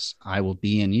inside of us. I will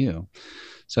be in you.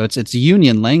 So it's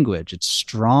union language. It's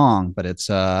strong, but it's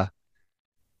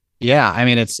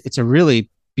it's a really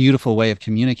beautiful way of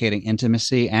communicating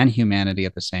intimacy and humanity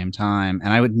at the same time.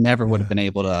 And I would have been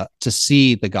able to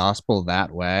see the gospel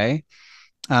that way,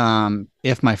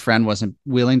 if my friend wasn't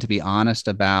willing to be honest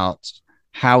about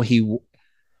how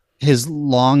his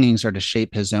longings are to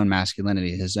shape his own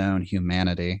masculinity, his own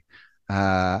humanity.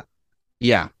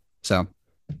 So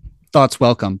thoughts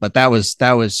welcome, but that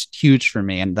was huge for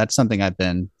me, and that's something I've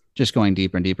been just going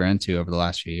deeper and deeper into over the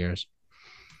last few years.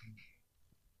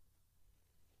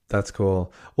 That's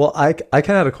cool. Well, I kind of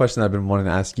had a question I've been wanting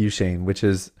to ask you, Shane, which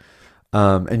is,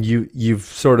 and you've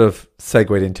sort of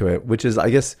segued into it, which is, I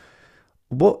guess,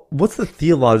 what's the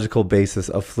theological basis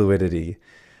of fluidity?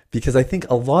 Because I think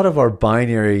a lot of our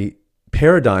binary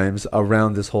paradigms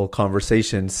around this whole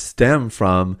conversation stem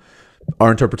from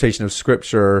our interpretation of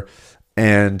scripture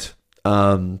and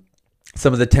some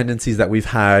of the tendencies that we've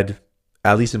had,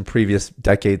 at least in previous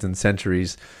decades and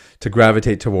centuries, to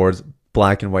gravitate towards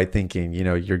black and white thinking. You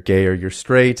know, you're gay or you're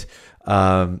straight,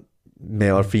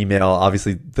 male or female.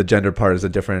 Obviously, the gender part is a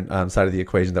different side of the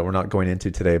equation that we're not going into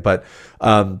today. But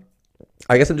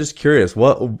I guess I'm just curious,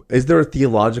 what is there a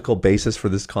theological basis for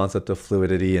this concept of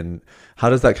fluidity, and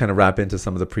how does that kind of wrap into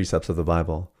some of the precepts of the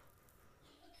Bible?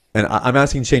 And I'm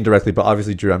asking Shane directly, but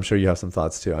obviously, Drew, I'm sure you have some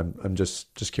thoughts too. I'm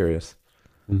just curious.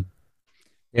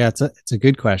 Yeah, it's a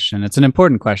good question. It's an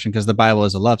important question because the Bible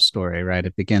is a love story, right?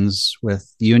 It begins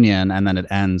with union and then it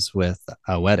ends with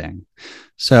a wedding.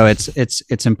 So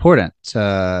it's important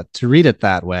to read it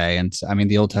that way. And I mean,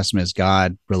 the Old Testament is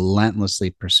God relentlessly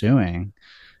pursuing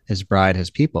his bride, his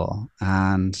people,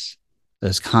 and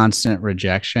this constant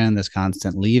rejection, this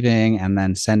constant leaving, and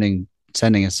then sending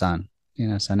his son,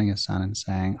 sending his son and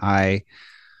saying,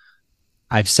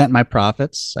 I've sent my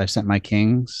prophets, I've sent my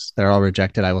kings, they're all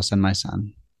rejected. I will send my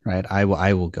son, right? I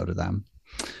will go to them.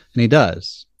 And he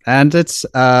does. And it's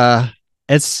a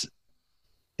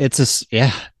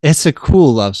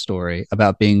cool love story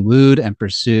about being wooed and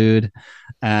pursued.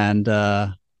 And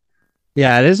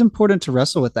yeah, it is important to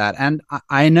wrestle with that. And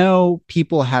I know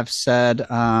people have said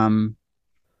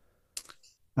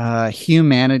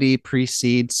humanity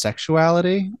precedes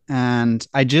sexuality, and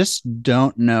I just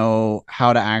don't know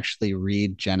how to actually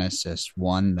read Genesis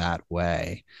 1 that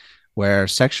way, where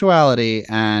sexuality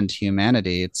and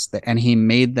humanity, and he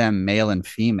made them male and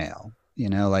female,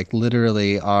 like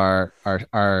literally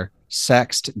our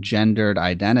sexed gendered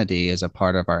identity is a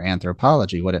part of our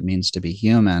anthropology, what it means to be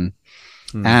human.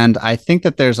 And I think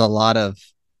there's a lot of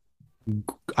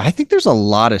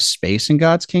space in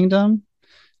God's kingdom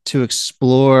to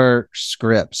explore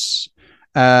scripts.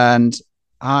 And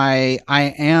I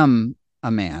am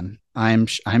a man. I'm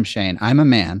Shane. I'm a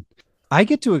man. I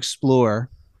get to explore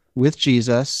with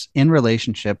Jesus in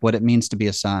relationship what it means to be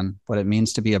a son, what it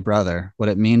means to be a brother, what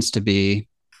it means to be,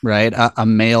 right, a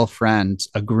male friend,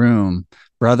 a groom,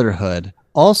 brotherhood,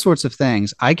 all sorts of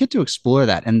things. I get to explore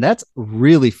that, and that's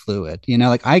really fluid.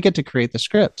 Like I get to create the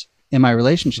script in my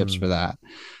relationships for that.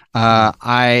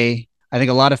 I think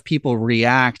a lot of people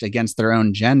react against their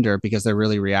own gender because they're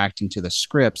really reacting to the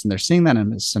scripts, and they're seeing that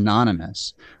as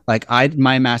synonymous. Like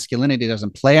my masculinity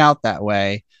doesn't play out that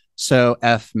way, so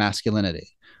F masculinity,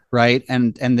 right?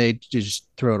 And they just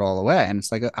throw it all away. And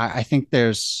it's like I think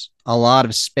there's a lot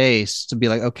of space to be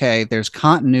like, okay, there's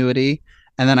continuity,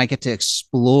 and then I get to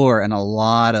explore in a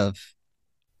lot of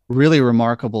really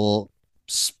remarkable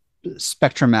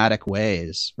spectromatic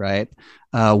ways, right?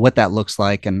 What that looks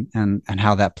like and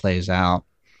how that plays out.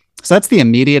 So that's the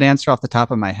immediate answer off the top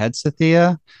of my head,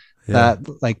 Sathya. Yeah.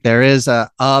 That like there is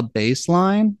a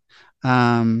baseline,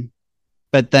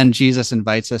 but then Jesus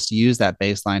invites us to use that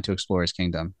baseline to explore his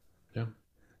kingdom. Yeah.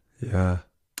 Yeah.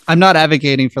 I'm not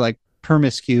advocating for like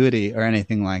promiscuity or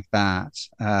anything like that,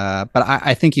 but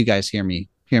I think you guys hear me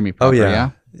properly. Oh yeah.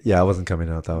 Yeah. Yeah, I wasn't coming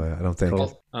out that way, I don't think.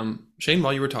 Cool. Well, Shane,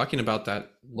 while you were talking about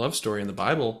that love story in the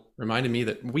Bible, reminded me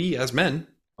that we as men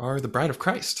are the bride of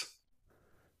Christ.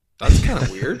 That's kind of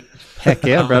weird. Heck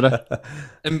yeah, brother.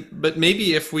 But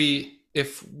maybe if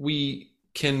we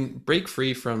can break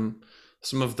free from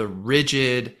some of the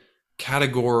rigid,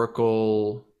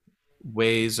 categorical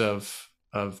ways of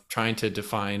trying to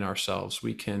define ourselves,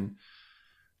 we can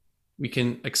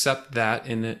accept that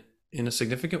in a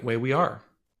significant way. We are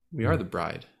the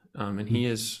bride, and he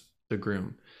is the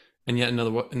groom. And yet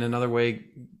in another way,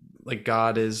 like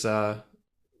God is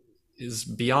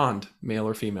beyond male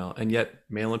or female, and yet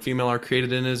male and female are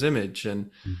created in his image.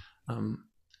 And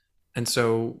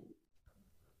so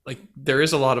like there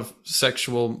is a lot of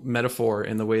sexual metaphor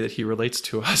in the way that he relates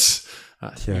to us,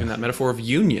 in that metaphor of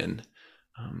union,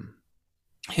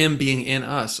 him being in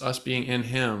us being in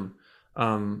him.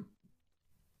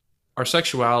 Our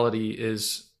sexuality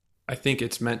is, I think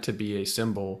it's meant to be a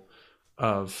symbol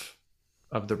of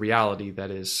the reality that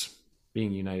is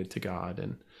being united to God.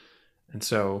 And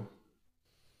so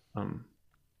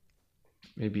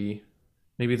maybe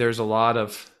there's a lot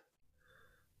of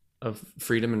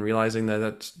freedom in realizing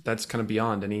that that's kind of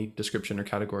beyond any description or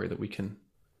category that we can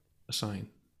assign.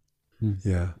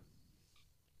 Yeah.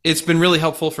 it's been really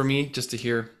helpful for me just to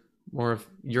hear more of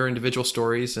your individual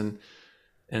stories and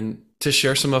to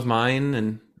share some of mine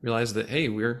and realize that, hey,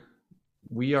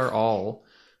 we are all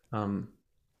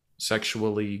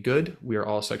sexually good. We are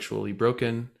all sexually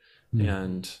broken.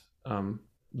 And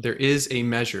there is a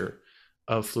measure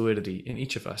of fluidity in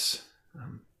each of us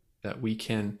that we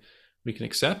can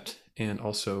accept, and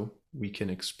also we can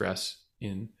express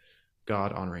in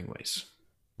God honoring ways.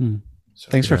 So,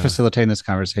 Thanks for facilitating this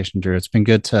conversation, Drew. It's been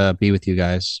good to be with you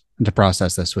guys and to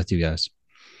process this with you guys.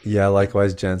 Yeah,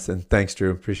 likewise, gents. And thanks,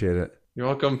 Drew. Appreciate it. You're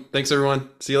welcome. Thanks, everyone.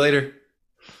 See you later.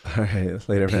 All right.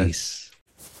 Later, man. Peace.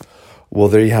 Well,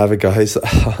 there you have it, guys.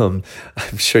 I'm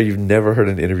sure you've never heard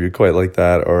an interview quite like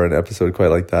that or an episode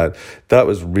quite like that. That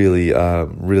was really,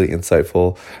 really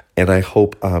insightful. And I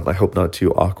hope not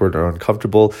too awkward or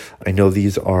uncomfortable. I know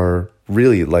these are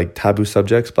really like taboo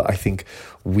subjects, but I think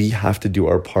we have to do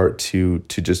our part to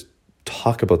just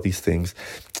talk about these things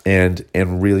and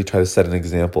really try to set an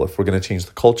example. If we're going to change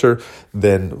the culture,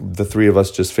 then the three of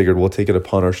us just figured we'll take it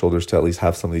upon our shoulders to at least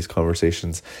have some of these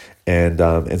conversations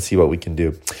and see what we can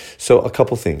do. So a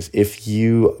couple things. If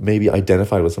you maybe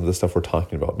identify with some of the stuff we're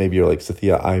talking about, maybe you're like,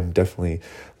 Sathya, I'm definitely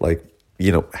like,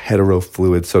 hetero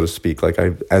fluid, so to speak. Like I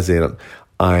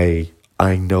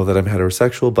know that I'm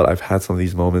heterosexual, but I've had some of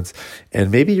these moments,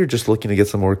 and maybe you're just looking to get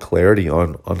some more clarity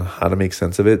on how to make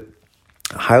sense of it.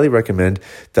 I highly recommend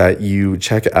that you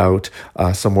check out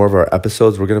some more of our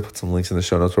episodes. We're going to put some links in the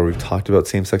show notes where we've talked about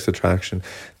same-sex attraction,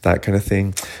 that kind of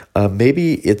thing.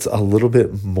 Maybe it's a little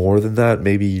bit more than that.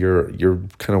 Maybe you're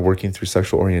kind of working through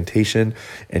sexual orientation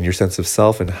and your sense of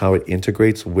self and how it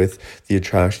integrates with the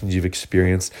attractions you've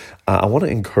experienced. I want to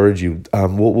encourage you.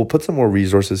 We'll put some more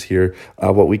resources here,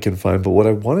 what we can find. But what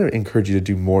I want to encourage you to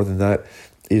do more than that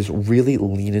is really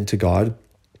lean into God.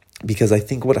 Because I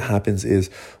think what happens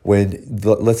is when,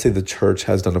 let's say the church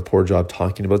has done a poor job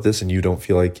talking about this and you don't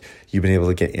feel like you've been able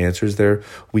to get answers there,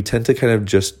 we tend to kind of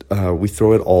just, we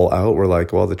throw it all out. We're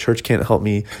like, well, the church can't help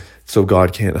me, so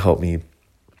God can't help me.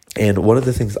 And one of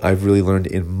the things I've really learned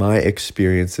in my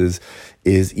experiences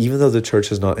is even though the church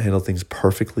has not handled things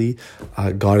perfectly,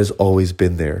 God has always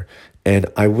been there. And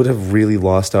I would have really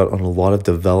lost out on a lot of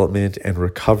development and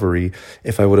recovery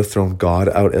if I would have thrown God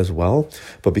out as well.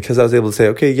 But because I was able to say,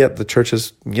 okay, yep, the church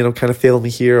has, kind of failed me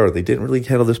here, or they didn't really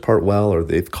handle this part well, or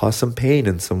they've caused some pain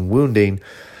and some wounding,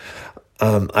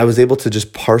 I was able to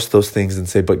just parse those things and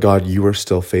say, but God, you are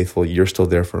still faithful. You're still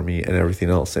there for me and everything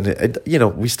else. And,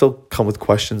 we still come with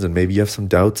questions and maybe you have some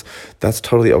doubts. That's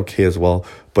totally okay as well.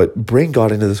 But bring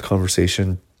God into this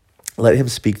conversation. Let him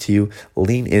speak to you,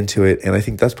 lean into it. And I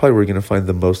think that's probably where you're going to find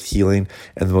the most healing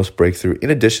and the most breakthrough, in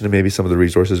addition to maybe some of the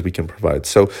resources we can provide.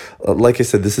 So like I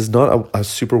said, this is not a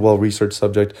super well-researched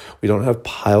subject. We don't have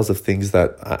piles of things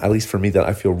that, at least for me, that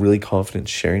I feel really confident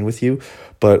sharing with you.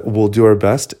 But we'll do our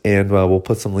best, and we'll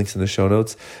put some links in the show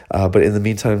notes. But in the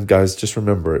meantime, guys, just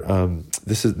remember,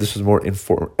 this is more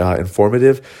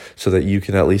informative so that you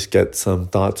can at least get some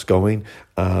thoughts going,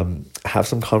 have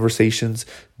some conversations,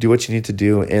 do what you need to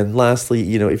do. And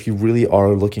lastly, if you really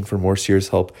are looking for more serious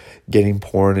help getting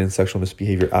porn and sexual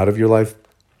misbehavior out of your life,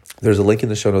 there's a link in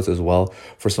the show notes as well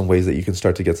for some ways that you can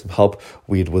start to get some help.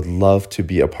 We would love to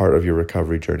be a part of your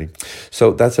recovery journey.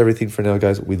 So that's everything for now,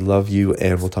 guys. We love you,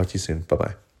 and we'll talk to you soon.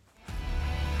 Bye-bye.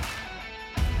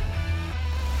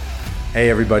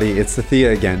 Hey, everybody. It's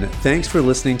Sathya again. Thanks for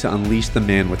listening to Unleash the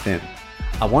Man Within.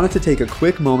 I wanted to take a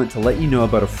quick moment to let you know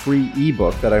about a free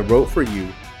ebook that I wrote for you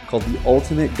called The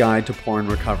Ultimate Guide to Porn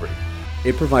Recovery.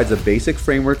 It provides a basic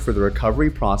framework for the recovery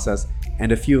process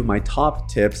and a few of my top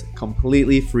tips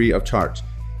completely free of charge.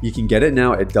 You can get it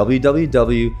now at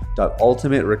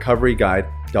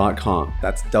www.ultimaterecoveryguide.com.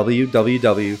 That's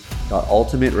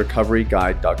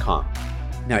www.ultimaterecoveryguide.com.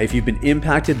 Now, if you've been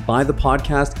impacted by the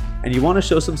podcast and you want to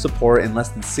show some support in less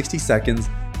than 60 seconds,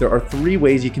 there are 3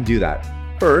 ways you can do that.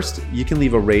 First, you can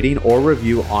leave a rating or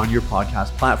review on your podcast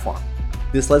platform.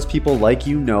 This lets people like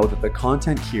you know that the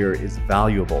content here is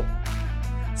valuable.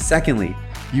 Secondly,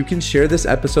 you can share this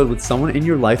episode with someone in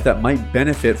your life that might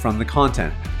benefit from the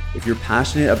content. If you're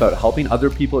passionate about helping other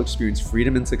people experience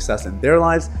freedom and success in their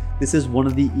lives, this is one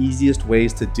of the easiest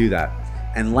ways to do that.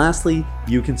 And lastly,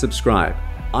 you can subscribe.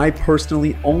 I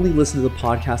personally only listen to the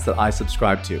podcast that I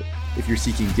subscribe to. If you're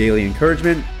seeking daily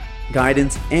encouragement,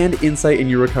 guidance, and insight in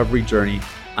your recovery journey,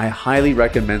 I highly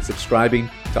recommend subscribing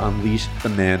to Unleash the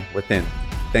Man Within.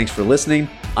 Thanks for listening.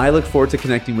 I look forward to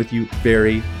connecting with you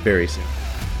very, very soon.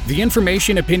 The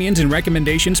information, opinions, and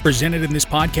recommendations presented in this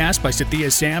podcast by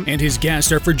Sathya Sam and his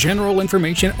guests are for general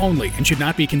information only and should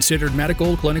not be considered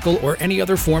medical, clinical, or any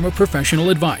other form of professional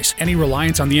advice. Any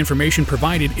reliance on the information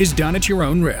provided is done at your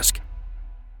own risk.